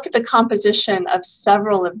when you look at the composition of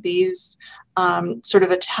several of these sort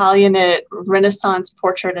of Italianate Renaissance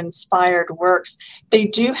portrait-inspired works, they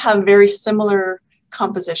do have very similar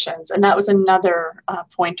compositions. And that was another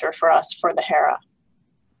pointer for us for the Hera.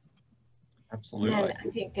 Absolutely. And I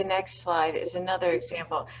think the next slide is another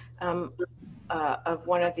example of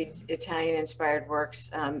one of these Italian-inspired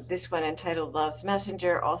works. This one entitled Love's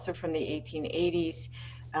Messenger, also from the 1880s.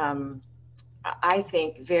 I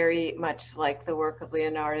think very much like the work of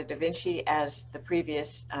Leonardo da Vinci as the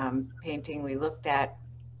previous painting we looked at,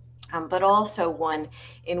 but also one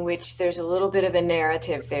in which there's a little bit of a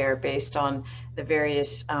narrative there based on the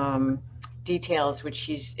various details which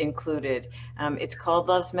she's included. It's called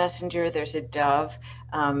Love's Messenger. There's a dove.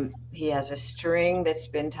 He has a string that's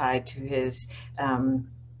been tied to his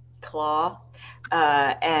claw.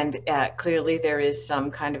 And clearly there is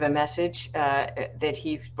some kind of a message that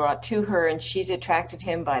he brought to her, and she's attracted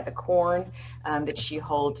him by the corn that she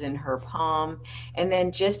holds in her palm. And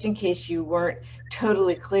then, just in case you weren't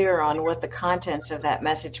totally clear on what the contents of that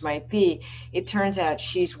message might be, it turns out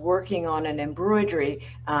she's working on an embroidery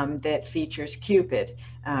that features Cupid,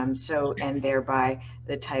 and thereby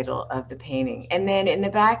the title of the painting. And then in the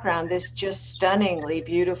background, this just stunningly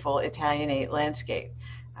beautiful Italianate landscape.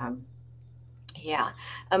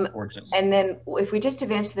 Gorgeous. And then if we just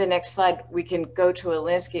advance to the next slide, we can go to a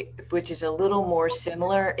landscape which is a little more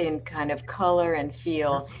similar in kind of color and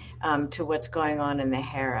feel to what's going on in the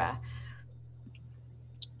Hera.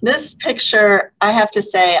 This picture, I have to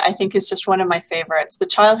say, I think is just one of my favorites. The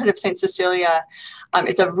Childhood of St. Cecilia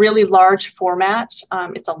is a really large format.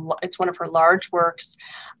 It's one of her large works.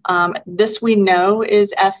 This we know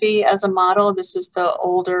is Effie as a model. This is the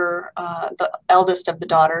eldest of the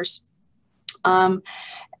daughters.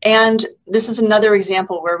 And this is another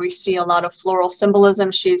example where we see a lot of floral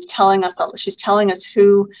symbolism. She's telling us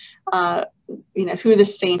who who the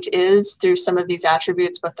saint is through some of these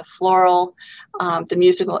attributes, both the floral, the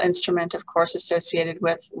musical instrument, of course, associated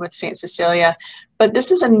with Saint Cecilia. But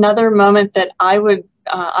this is another moment that I would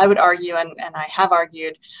argue, and I have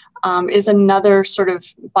argued, is another sort of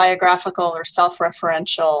biographical or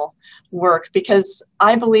self-referential work, because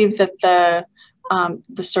I believe that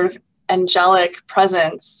the sort of angelic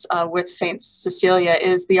presence with Saint Cecilia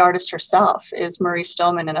is the artist herself, is Marie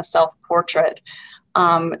Stillman in a self-portrait.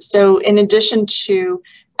 So in addition to,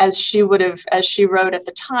 as she wrote at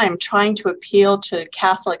the time, trying to appeal to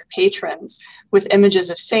Catholic patrons with images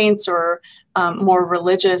of saints or more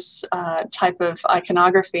religious type of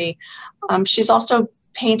iconography, she's also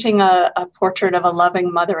painting a portrait of a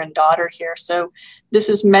loving mother and daughter here. So this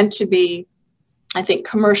is meant to be, I think,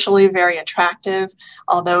 commercially very attractive,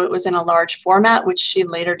 although it was in a large format, which she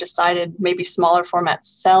later decided maybe smaller formats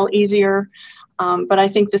sell easier. But I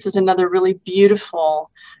think this is another really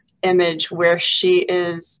beautiful image where she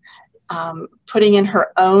is putting in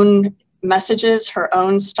her own messages, her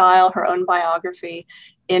own style, her own biography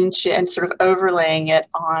and sort of overlaying it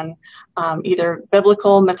on either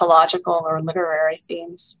biblical, mythological, or literary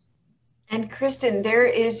themes. And Kristen, there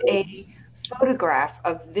is a photograph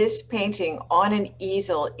of this painting on an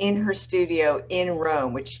easel in her studio in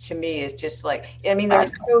Rome, which to me is just like, I mean,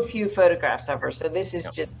 there's so few photographs of her, so this is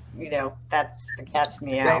just, that's the cat's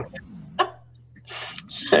meow.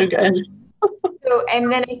 So good. So,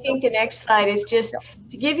 and then I think the next slide is just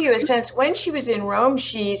to give you a sense. When she was in Rome,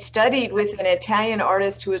 she studied with an Italian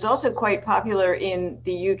artist who was also quite popular in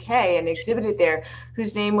the UK and exhibited there,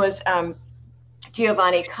 whose name was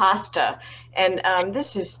Giovanni Costa. And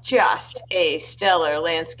this is just a stellar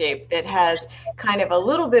landscape that has kind of a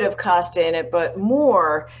little bit of Costa in it, but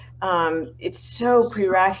more, it's so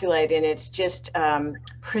Pre-Raphaelite in its just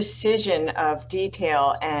precision of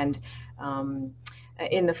detail. And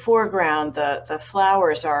in the foreground, the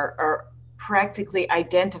flowers are practically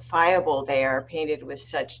identifiable they are, painted with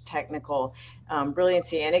such technical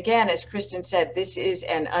brilliancy. And again, as Kristen said, this is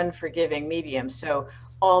an unforgiving medium, so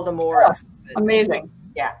all the more. Oh, amazing.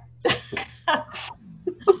 Yeah.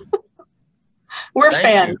 We're Thank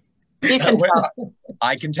fans. you. You can tell.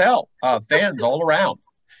 I can tell. Fans all around.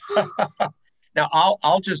 Now,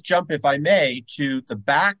 I'll just jump, if I may, to the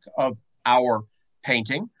back of our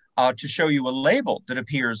painting to show you a label that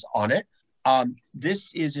appears on it.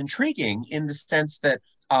 This is intriguing in the sense that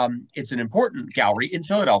it's an important gallery in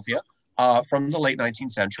Philadelphia from the late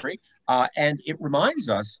 19th century. And it reminds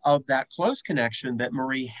us of that close connection that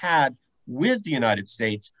Marie had with the United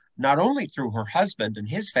States, not only through her husband and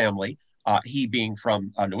his family, he being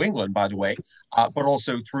from New England, by the way, but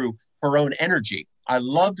also through her own energy. I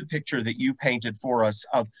love the picture that you painted for us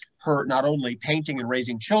of her not only painting and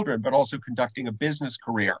raising children, but also conducting a business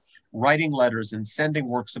career, writing letters and sending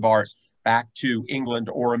works of art back to England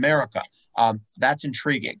or America. That's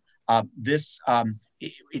intriguing. It's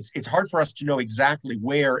hard for us to know exactly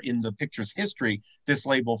where in the picture's history this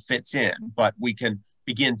label fits in, but we can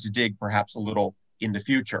begin to dig perhaps a little in the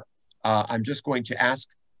future. I'm just going to ask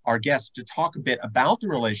our guests to talk a bit about the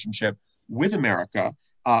relationship with America,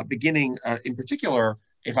 beginning in particular,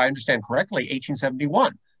 if I understand correctly,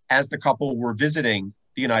 1871, as the couple were visiting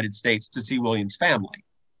the United States to see William's family.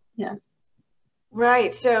 Yes.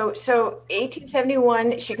 Right. So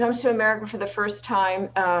 1871, she comes to America for the first time.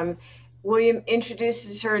 William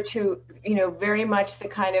introduces her to, very much the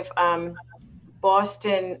kind of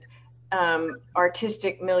Boston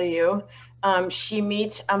artistic milieu. She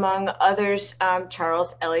meets, among others,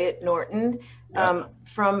 Charles Eliot Norton,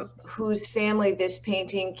 from whose family this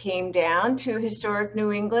painting came down to historic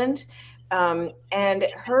New England. And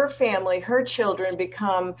her family, her children,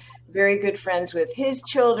 become very good friends with his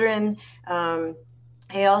children.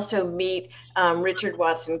 They also meet Richard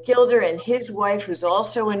Watson Gilder and his wife, who's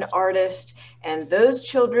also an artist, and those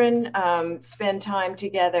children spend time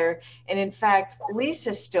together. And in fact,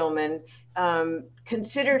 Lisa Stillman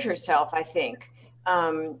considered herself, I think,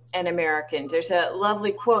 an American. There's a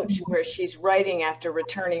lovely quote where she's writing after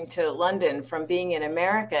returning to London from being in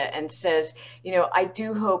America and says, I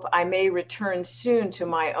do hope I may return soon to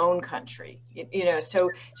my own country.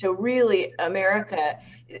 So really America,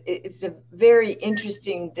 it's a very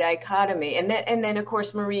interesting dichotomy. And then of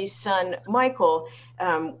course, Marie's son, Michael,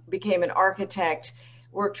 became an architect,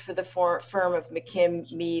 worked for the firm of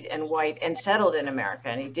McKim, Mead and White, and settled in America,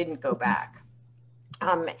 and he didn't go back.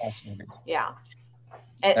 Yeah.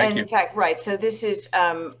 And in fact, right. So this is,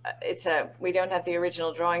 we don't have the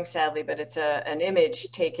original drawing, sadly, but it's an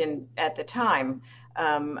image taken at the time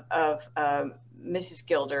of Mrs.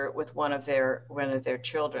 Gilder with one of their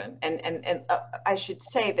children. And I should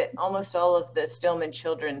say that almost all of the Stillman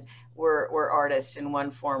children were artists in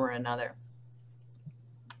one form or another.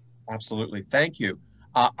 Absolutely. Thank you.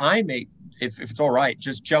 I may, if it's all right,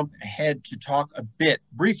 just jump ahead to talk a bit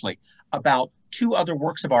briefly about two other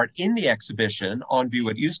works of art in the exhibition on view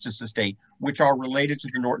at Eustis Estate, which are related to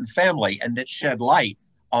the Norton family and that shed light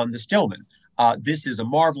on the Stillman. This is a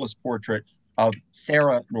marvelous portrait of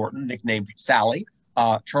Sarah Norton, nicknamed Sally,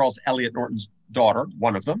 Charles Eliot Norton's daughter,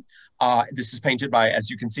 one of them. This is painted by, as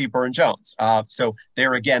you can see, Burne-Jones. So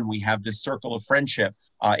there again, we have this circle of friendship.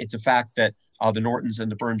 It's a fact that the Nortons and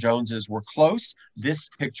the Burne-Joneses were close. This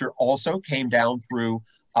picture also came down through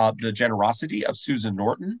the generosity of Susan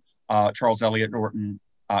Norton, Charles Eliot Norton,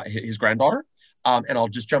 his granddaughter. And I'll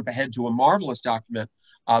just jump ahead to a marvelous document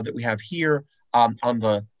that we have here on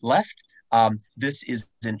the left. This is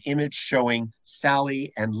an image showing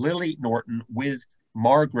Sally and Lily Norton with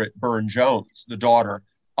Margaret Burne-Jones, the daughter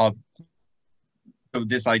of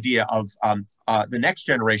this idea of the next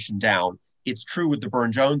generation down. It's true with the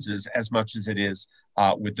Burne-Joneses as much as it is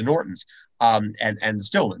with the Nortons and the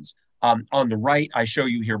Stillmans. On the right, I show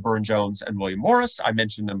you here Burne-Jones and William Morris. I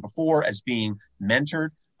mentioned them before as being mentored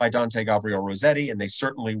by Dante Gabriel Rossetti, and they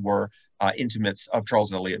certainly were intimates of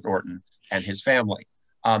Charles Eliot Norton and his family.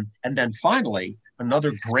 And then finally,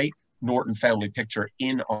 another great Norton family picture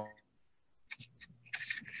in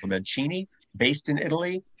Mancini, based in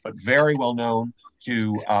Italy, but very well known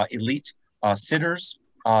to elite sitters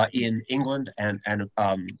in England and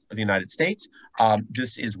the United States.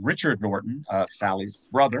 This is Richard Norton, Sally's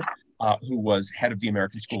brother, who was head of the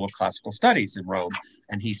American School of Classical Studies in Rome,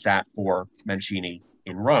 and he sat for Mancini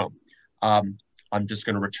in Rome. I'm just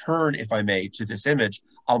going to return, if I may, to this image.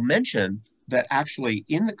 I'll mention that actually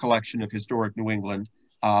in the collection of Historic New England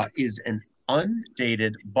is an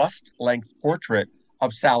undated bust-length portrait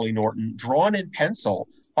of Sally Norton drawn in pencil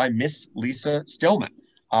by Miss Lisa Stillman.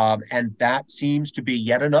 And that seems to be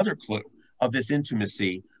yet another clue of this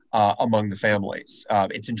intimacy among the families.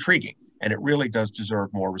 It's intriguing, and it really does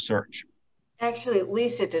deserve more research. Actually,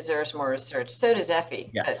 Lisa deserves more research. So does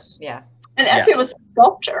Effie. Yes. But, yeah. And Effie was a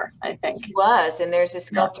sculptor, I think. She was, and there's a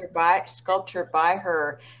sculpture by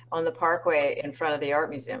her on the Parkway in front of the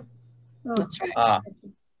Art Museum. Oh. That's right.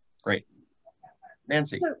 Great.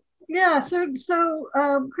 Nancy. So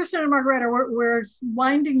Kristen and Margaretta, we're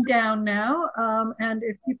winding down now. And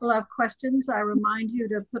if people have questions, I remind you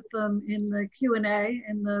to put them in the Q&A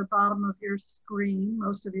in the bottom of your screen,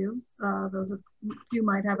 most of you. Those of you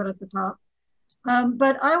might have it at the top.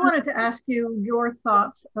 But I wanted to ask you your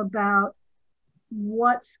thoughts about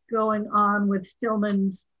what's going on with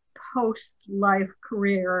Stillman's post-life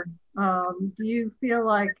career. Do you feel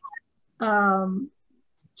like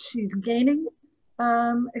she's gaining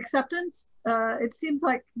acceptance? It seems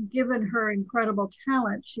like, given her incredible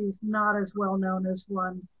talent, she's not as well known as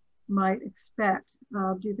one might expect.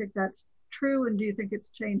 Do you think that's true, and do you think it's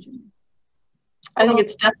changing? I think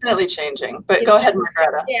it's definitely changing, but go ahead,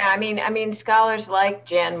 Margaretta. Yeah, I mean, scholars like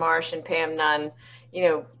Jan Marsh and Pam Nunn,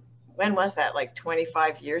 when was that? Like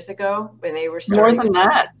 25 years ago when they were starting? More than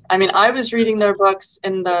that. I mean, I was reading their books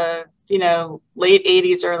in the, late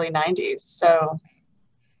 80s, early 90s. So.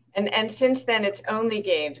 And since then, it's only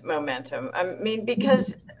gained momentum. I mean,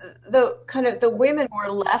 because the women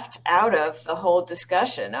were left out of the whole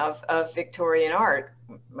discussion of Victorian art,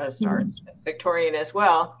 most art, Victorian as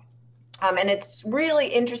well. And it's really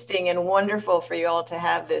interesting and wonderful for you all to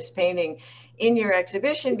have this painting in your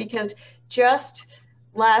exhibition, because just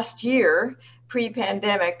last year,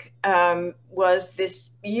 pre-pandemic, was this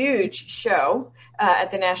huge show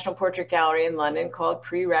at the National Portrait Gallery in London called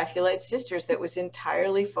Pre-Raphaelite Sisters that was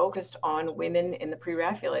entirely focused on women in the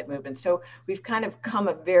Pre-Raphaelite movement. So we've kind of come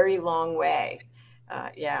a very long way.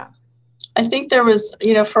 Yeah. I think there was,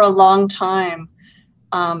 for a long time,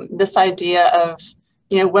 this idea of,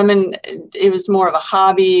 women, it was more of a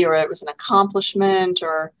hobby, or it was an accomplishment,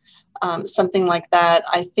 or something like that.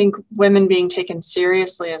 I think women being taken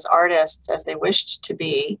seriously as artists, as they wished to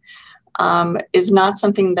be, is not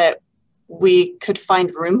something that we could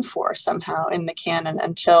find room for somehow in the canon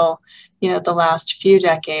until, the last few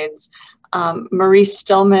decades. Marie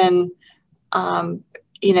Stillman,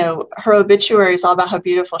 her obituary is all about how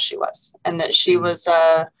beautiful she was, and that she was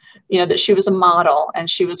that she was a model, and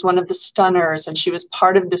she was one of the stunners, and she was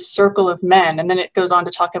part of this circle of men. And then it goes on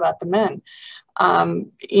to talk about the men.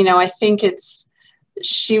 I think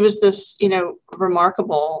she was this,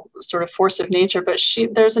 remarkable sort of force of nature, but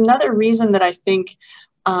there's another reason that I think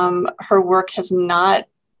her work has not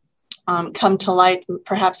come to light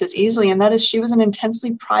perhaps as easily, and that is she was an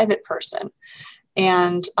intensely private person.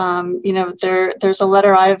 And, there's a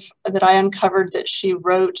letter that I uncovered that she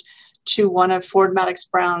wrote to one of Ford Madox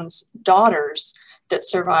Brown's daughters that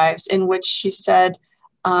survives, in which she said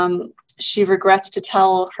she regrets to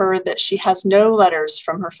tell her that she has no letters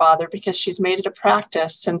from her father, because she's made it a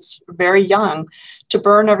practice since very young to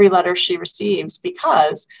burn every letter she receives,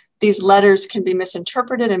 because these letters can be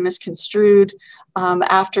misinterpreted and misconstrued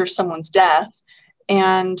after someone's death.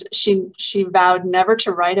 And she vowed never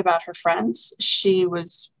to write about her friends. She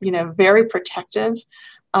was, very protective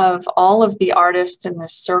of all of the artists in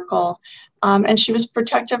this circle. And she was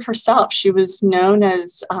protective herself. She was known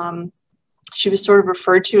as, she was sort of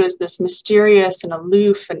referred to as this mysterious and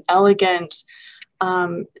aloof and elegant,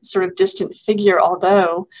 sort of distant figure,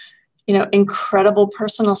 although, incredible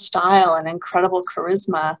personal style and incredible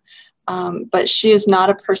charisma. But she is not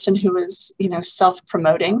a person who is,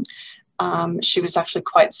 self-promoting. She was actually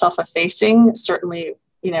quite self-effacing, certainly,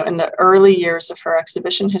 in the early years of her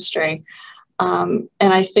exhibition history. And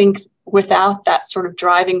I think without that sort of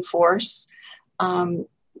driving force,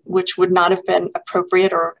 which would not have been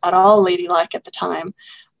appropriate or at all ladylike at the time,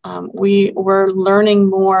 we were learning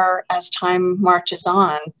more as time marches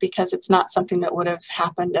on, because it's not something that would have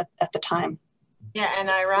happened at the time. Yeah, and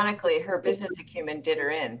ironically, her business acumen did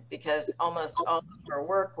her in, because almost all of her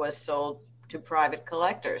work was sold to private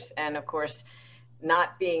collectors. And of course,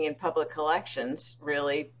 not being in public collections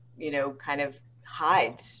really, kind of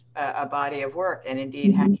hides a body of work, and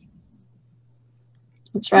indeed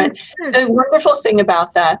That's right. The wonderful thing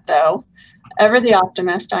about that, though, ever the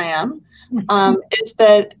optimist I am, is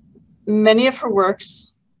that many of her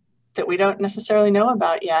works that we don't necessarily know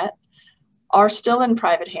about yet are still in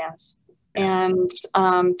private hands. And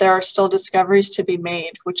there are still discoveries to be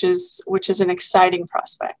made, which is an exciting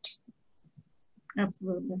prospect.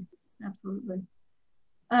 Absolutely, absolutely.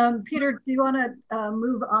 Peter, do you want to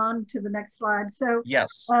move on to the next slide? So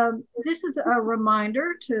yes, this is a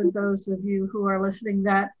reminder to those of you who are listening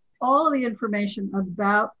that all of the information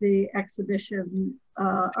about the exhibition,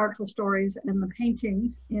 Artful Stories, and the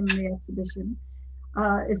paintings in the exhibition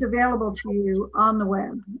is available to you on the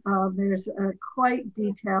web. There's a quite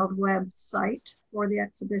detailed website for the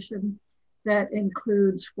exhibition that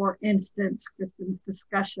includes, for instance, Kristen's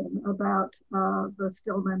discussion about the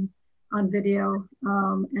Stillman on video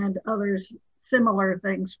and others similar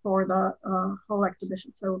things for the whole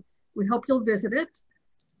exhibition. So we hope you'll visit it.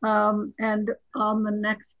 And on the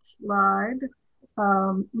next slide,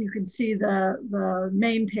 you can see the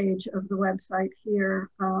main page of the website here.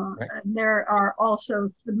 And there are also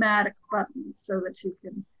thematic buttons so that you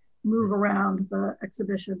can move around the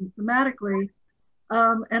exhibition thematically.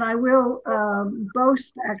 And I will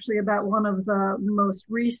boast actually about one of the most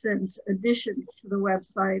recent additions to the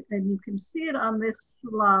website, and you can see it on this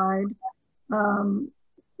slide,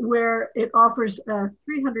 where it offers a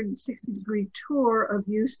 360-degree tour of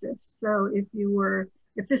Eustis. So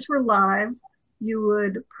if this were live, you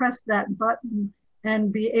would press that button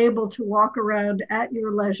and be able to walk around at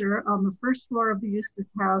your leisure on the first floor of the Eustis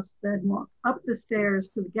House, then walk up the stairs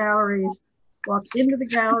to the galleries, walk into the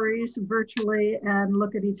galleries virtually, and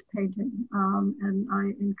look at each painting. And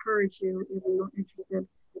I encourage you, if you're interested,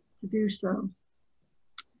 to do so.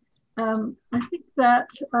 I think that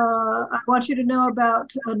I want you to know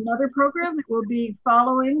about another program that will be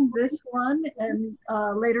following this one and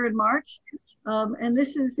later in March. And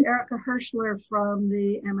this is Erica Hirschler from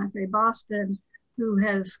the MFA Boston, who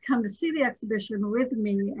has come to see the exhibition with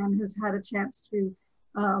me and has had a chance to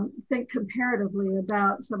think comparatively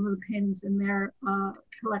about some of the paintings in their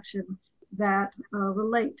collection that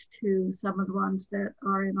relate to some of the ones that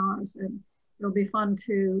are in ours. And it'll be fun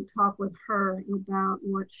to talk with her about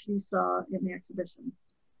what she saw in the exhibition.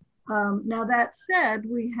 Now that said,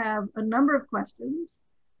 we have a number of questions,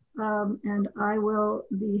 and I will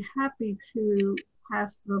be happy to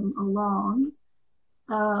pass them along.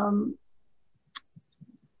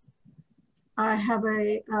 I have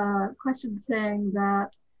a question saying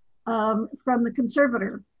that from the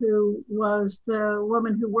conservator, who was the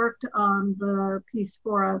woman who worked on the piece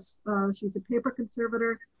for us. She's a paper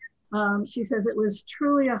conservator. She says it was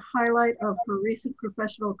truly a highlight of her recent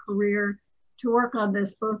professional career to work on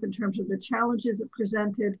this, both in terms of the challenges it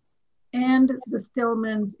presented and the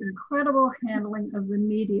Stillman's incredible handling of the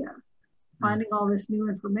media. Finding all this new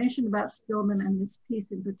information about Stillman and this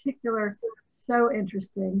piece in particular, so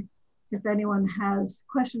interesting. If anyone has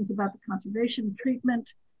questions about the conservation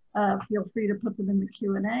treatment, feel free to put them in the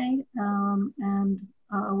Q&A, and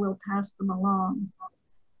we'll pass them along.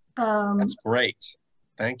 That's great.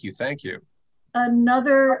 Thank you, thank you.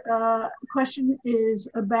 Another question is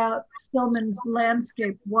about Stillman's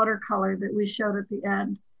landscape watercolor that we showed at the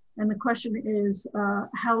end. And the question is,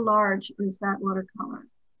 how large is that watercolor?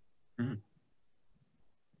 Mm-hmm.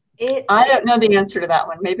 I don't know the answer to that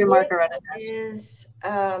one. Maybe Margaretta knows. Is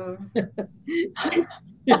the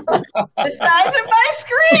size of my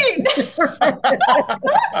screen.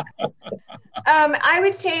 I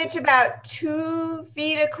would say it's about 2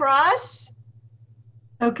 feet across.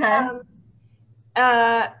 Okay.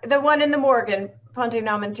 The one in the Morgan, Ponte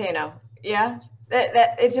Nomentano. Yeah,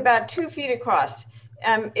 that it's about 2 feet across.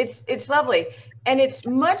 It's lovely. And it's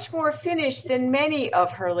much more finished than many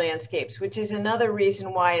of her landscapes, which is another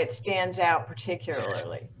reason why it stands out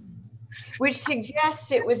particularly, which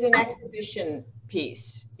suggests it was an exhibition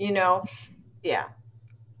piece, you know? Yeah.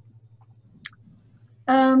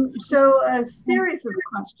 So a series of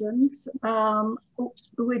questions,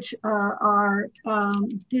 which are,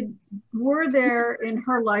 were there in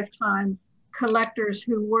her lifetime collectors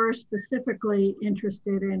who were specifically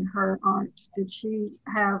interested in her art? Did she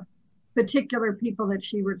have particular people that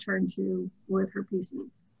she returned to with her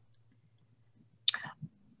pieces?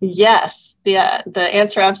 Yes, the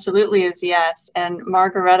answer absolutely is yes. And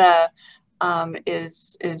Margaretta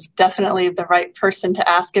is definitely the right person to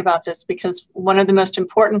ask about this, because one of the most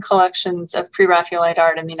important collections of Pre-Raphaelite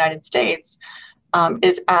art in the United States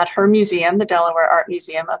is at her museum, the Delaware Art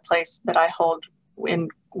Museum, a place that I hold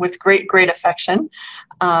with great affection.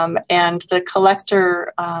 And the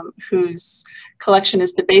collector whose collection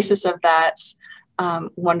is the basis of that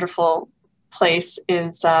wonderful place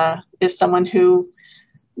is someone who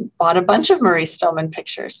bought a bunch of Marie Stillman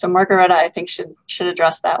pictures. So Margaretta, I think, should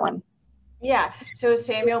address that one. Yeah, so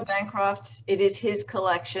Samuel Bancroft, it is his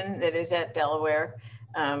collection that is at Delaware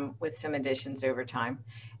with some additions over time.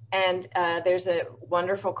 And there's a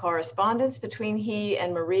wonderful correspondence between he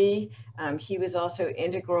and Marie. He was also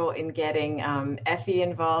integral in getting Effie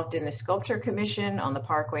involved in the sculpture commission on the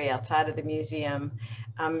parkway outside of the museum.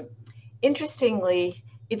 Interestingly,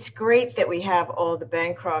 it's great that we have all the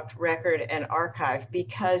Bancroft record and archive,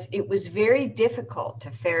 because it was very difficult to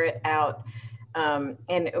ferret out,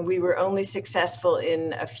 and we were only successful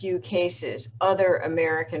in a few cases, other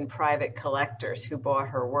American private collectors who bought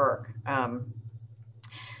her work.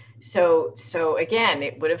 So again,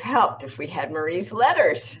 it would have helped if we had Marie's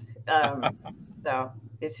letters. So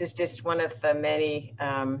this is just one of the many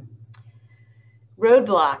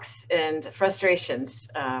roadblocks and frustrations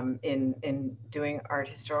in doing art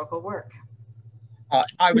historical work.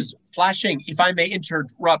 I was flashing, if I may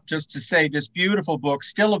interrupt, just to say this beautiful book,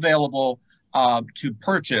 still available to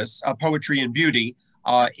purchase, Poetry and Beauty,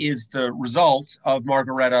 is the result of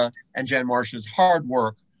Margaretta and Jen Marsh's hard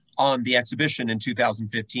work on the exhibition in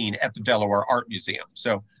 2015 at the Delaware Art Museum.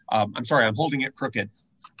 So I'm sorry, I'm holding it crooked.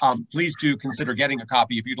 Please do consider getting a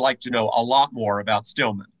copy if you'd like to know a lot more about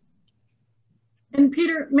Stillman. And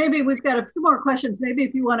Peter, maybe we've got a few more questions. Maybe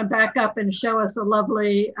if you want to back up and show us a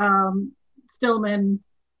lovely Stillman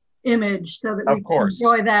image so that we can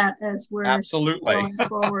enjoy that as we're going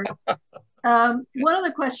forward. One of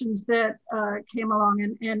the questions that came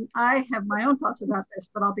along, and I have my own thoughts about this,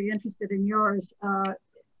 but I'll be interested in yours,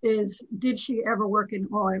 is did she ever work in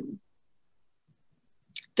oil?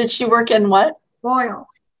 Did she work in what? Oil.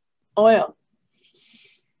 Oil.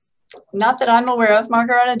 Not that I'm aware of.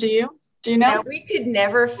 Margaretta, do you? Do you know? Yeah, we could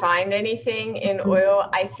never find anything in oil.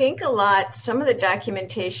 I think some of the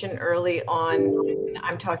documentation early on,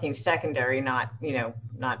 I'm talking secondary, not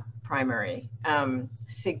primary,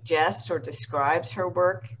 suggests or describes her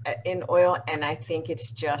work in oil. And I think it's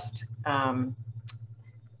just, an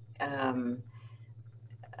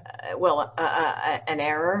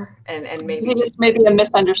error and maybe it's maybe a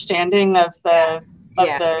misunderstanding of the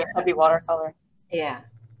heavy watercolor. Yeah.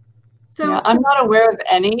 So yeah, I'm not aware of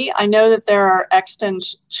any. I know that there are extant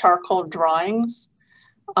charcoal drawings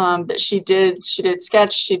that she did. She did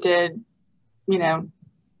sketch. She did,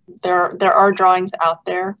 there are drawings out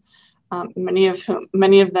there. Many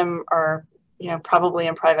of them are, probably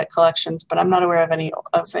in private collections. But I'm not aware of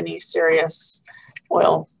any serious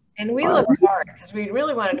oil. And we looked hard because we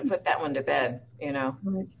really wanted to put that one to bed.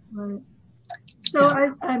 Right.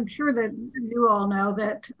 So I'm sure that you all know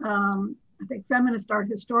that. I think feminist art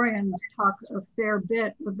historians talk a fair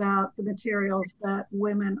bit about the materials that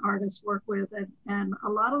women artists work with, and a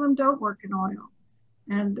lot of them don't work in oil.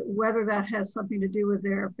 And whether that has something to do with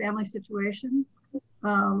their family situation,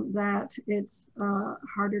 that it's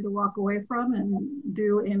harder to walk away from and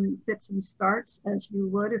do in fits and starts as you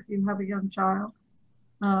would if you have a young child.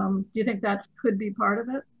 Do you think that could be part of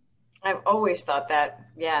it? I've always thought that,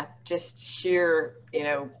 yeah, just sheer,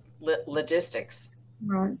 logistics.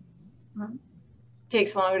 Right.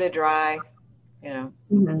 Takes longer to dry,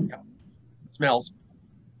 Mm-hmm. Yeah. It smells.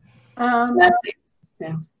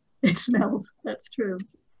 Yeah. It smells. That's true.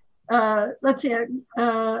 Let's see,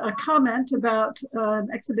 a comment about an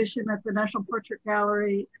exhibition at the National Portrait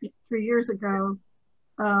Gallery 3 years ago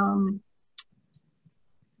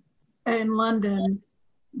in London.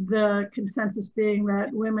 The consensus being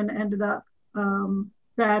that women ended up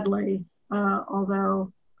badly,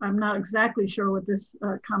 although I'm not exactly sure what this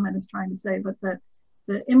comment is trying to say, but that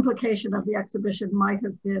the implication of the exhibition might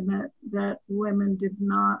have been that women did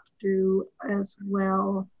not do as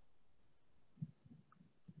well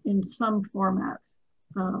in some formats.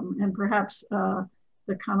 And perhaps the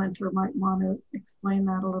commenter might want to explain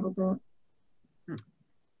that a little bit.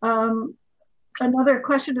 Another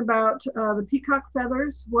question about the peacock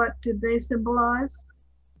feathers. What did they symbolize?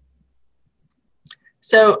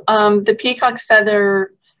 So the peacock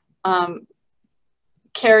feather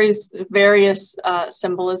carries various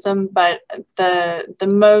symbolism, but the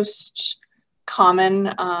most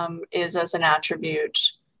common is as an attribute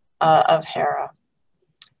of Hera.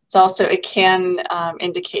 It's also, it can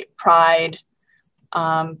indicate pride,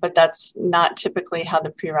 but that's not typically how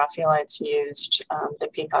the Pre-Raphaelites used the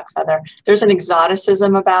peacock feather. There's an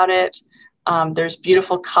exoticism about it. There's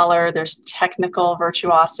beautiful color. There's technical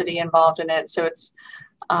virtuosity involved in it. So it's,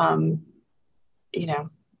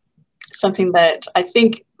 something that I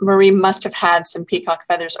think Marie must have had some peacock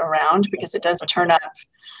feathers around, because it does turn up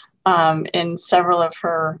in several of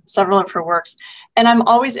her works. And I'm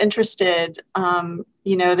always interested,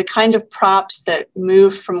 the kind of props that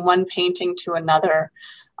move from one painting to another.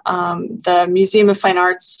 The Museum of Fine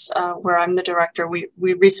Arts, where I'm the director, we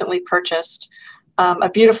recently purchased a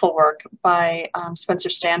beautiful work by Spencer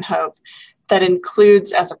Stanhope that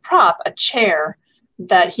includes as a prop a chair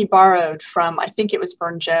that he borrowed from, I think it was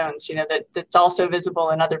Burne-Jones, that's also visible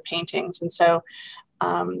in other paintings. And so,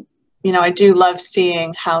 I do love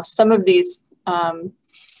seeing how some of these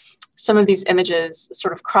some of these images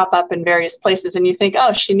sort of crop up in various places, and you think,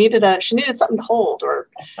 oh, she needed something to hold, or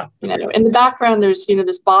in the background there's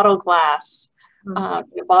this bottle glass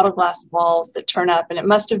walls that turn up, and it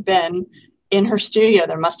must have been in her studio.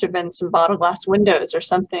 There must have been some bottle glass windows or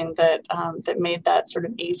something that that made that sort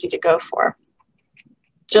of easy to go for.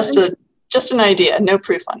 Just an idea, no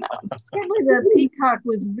proof on that one. Certainly the peacock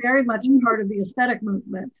was very much part of the aesthetic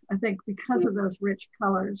movement, I think, because of those rich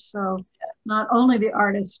colors. So not only the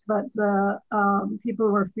artists, but the people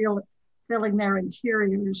who were filling their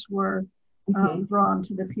interiors were drawn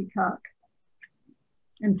to the peacock.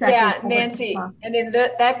 In fact, yeah, Nancy, and in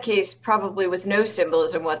that case, probably with no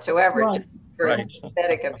symbolism whatsoever, right. For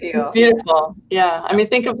aesthetic appeal. It's beautiful, yeah. I mean,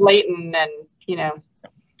 think of Leighton, and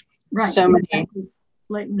right. So many,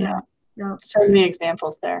 Leighton, yeah. So many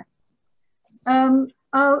examples there. I'll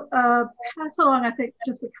pass along, I think,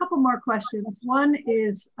 just a couple more questions. One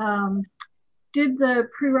is, did the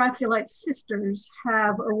Pre-Raphaelite sisters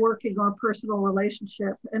have a working or personal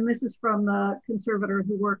relationship? And this is from the conservator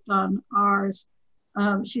who worked on ours.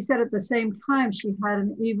 She said at the same time she had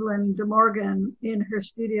an Evelyn de Morgan in her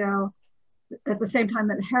studio at the same time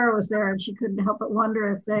that Hera was there, and she couldn't help but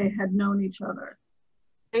wonder if they had known each other.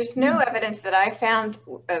 There's no evidence that I found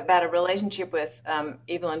about a relationship with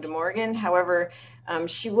Evelyn de Morgan. However,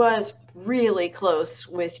 she was really close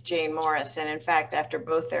with Jane Morris, and in fact, after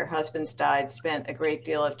both their husbands died, spent a great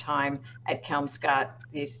deal of time at Kelmscott.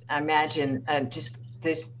 I imagine just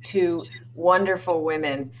these two wonderful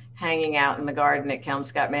women hanging out in the garden at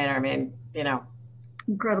Kelmscott Manor. I mean,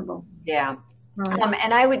 Incredible. Yeah. Right.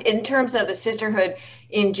 And I would, in terms of the sisterhood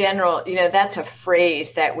in general, that's a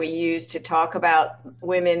phrase that we use to talk about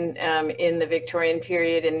women in the Victorian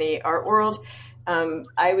period in the art world.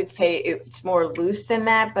 I would say it's more loose than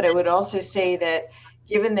that, but I would also say that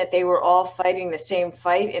given that they were all fighting the same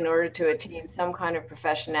fight in order to attain some kind of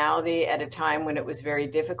professionality at a time when it was very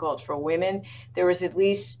difficult for women, there was at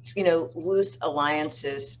least, loose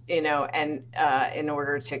alliances, and in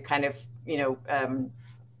order to kind of,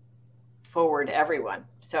 forward everyone.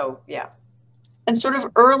 So, yeah. And sort of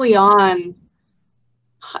early on,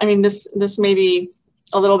 I mean, this may be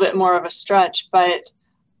a little bit more of a stretch, but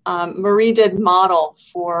Marie did model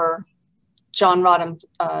for John Rodham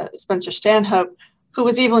Spencer Stanhope, who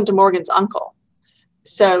was Evelyn de Morgan's uncle.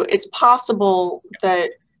 So it's possible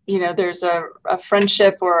that, there's a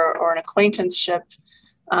friendship or an acquaintanceship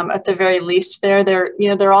at the very least there.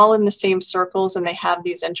 They're all in the same circles and they have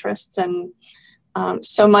these interests, and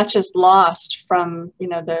so much is lost from,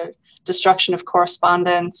 the destruction of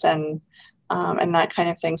correspondence and that kind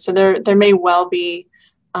of thing. So there may well be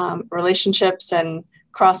relationships and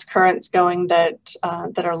cross currents going that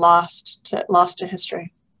are lost to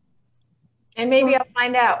history. And maybe I'll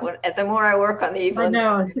find out the more I work on the Evelyn. I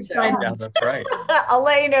know, it's exciting. Yeah, that's right. I'll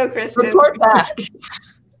let you know, Kristen. Report back.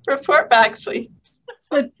 Report back, please.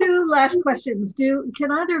 So two last questions.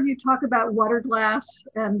 Can either of you talk about water glass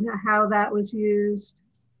and how that was used?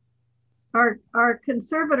 Our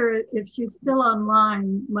conservator, if she's still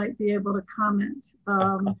online, might be able to comment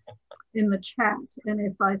in the chat. And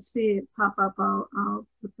if I see it pop up, I'll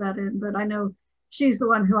put that in. But I know she's the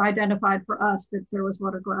one who identified for us that there was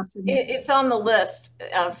water glass in it. It's on the list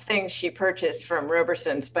of things she purchased from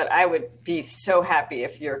Roberson's, but I would be so happy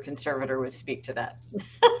if your conservator would speak to that.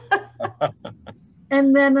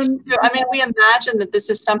 And then, we imagine that this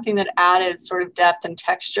is something that added sort of depth and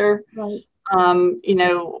texture. right.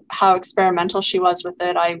 How experimental she was with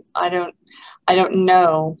it, I don't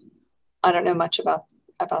know much about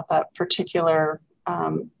that particular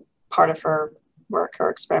part of her work or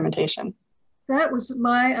experimentation. That was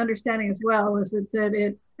my understanding as well, was that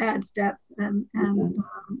it adds depth and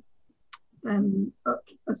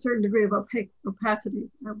a certain degree of opacity.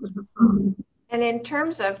 I would have found. And in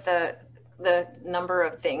terms of the number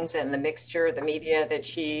of things and the mixture, the media that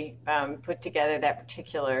she put together, that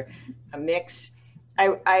particular mix,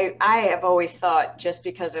 I have always thought, just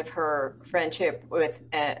because of her friendship with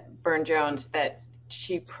Burne-Jones, that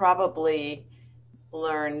she probably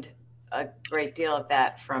learned a great deal of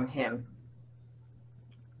that from him.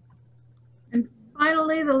 And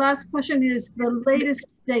finally, the last question is the latest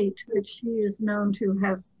date that she is known to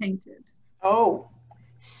have painted. Oh,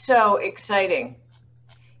 so exciting.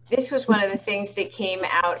 This was one of the things that came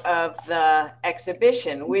out of the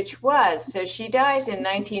exhibition, which was, so she dies in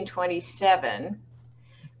 1927,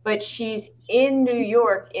 but she's in New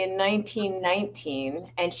York in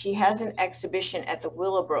 1919, and she has an exhibition at the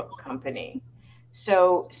Willowbrook Company.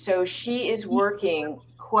 So she is working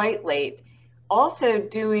quite late, also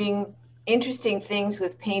doing interesting things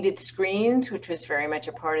with painted screens, which was very much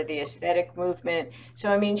a part of the aesthetic movement.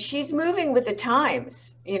 So, I mean, she's moving with the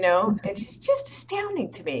times, you know, it's just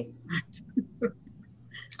astounding to me.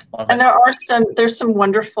 And there's some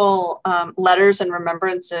wonderful letters and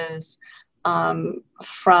remembrances from,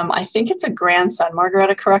 I think it's a grandson,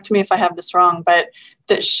 Margaretta, correct me if I have this wrong, but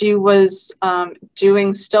that she was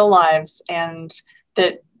doing still lives, and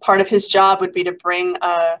that part of his job would be to bring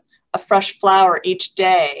a fresh flower each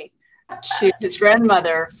day to his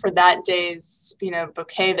grandmother for that day's, you know,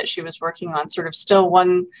 bouquet that she was working on, sort of still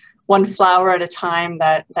one flower at a time,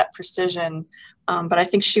 that precision. But I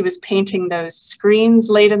think she was painting those screens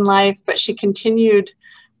late in life, but she continued,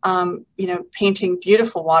 you know, painting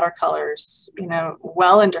beautiful watercolors, you know,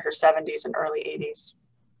 well into her 70s and early 80s.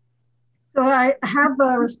 So I have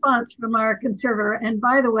a response from our conservator. And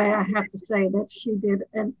by the way, I have to say that she did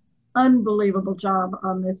an unbelievable job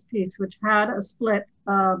on this piece, which had a split.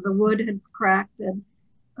 The wood had cracked, and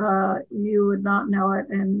you would not know it.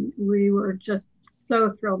 And we were just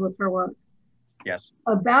so thrilled with her work. Yes.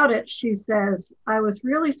 About it, she says, I was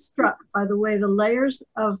really struck by the way the layers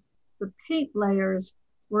of the paint layers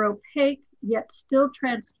were opaque, yet still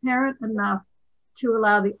transparent enough to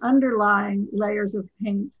allow the underlying layers of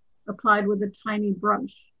paint applied with a tiny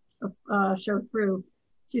brush show through.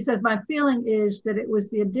 She says, my feeling is that it was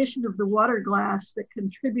the addition of the water glass that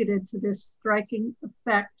contributed to this striking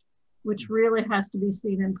effect, which really has to be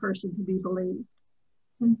seen in person to be believed.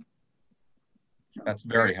 That's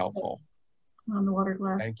very helpful. On the water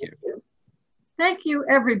glass. Thank you. Thank you,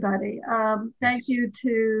 everybody. Thank you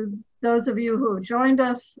to those of you who have joined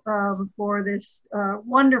us for this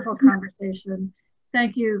wonderful conversation.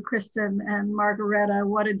 Thank you, Kristen and Margaretta.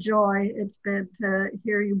 What a joy it's been to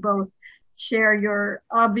hear you both share your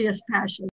obvious passion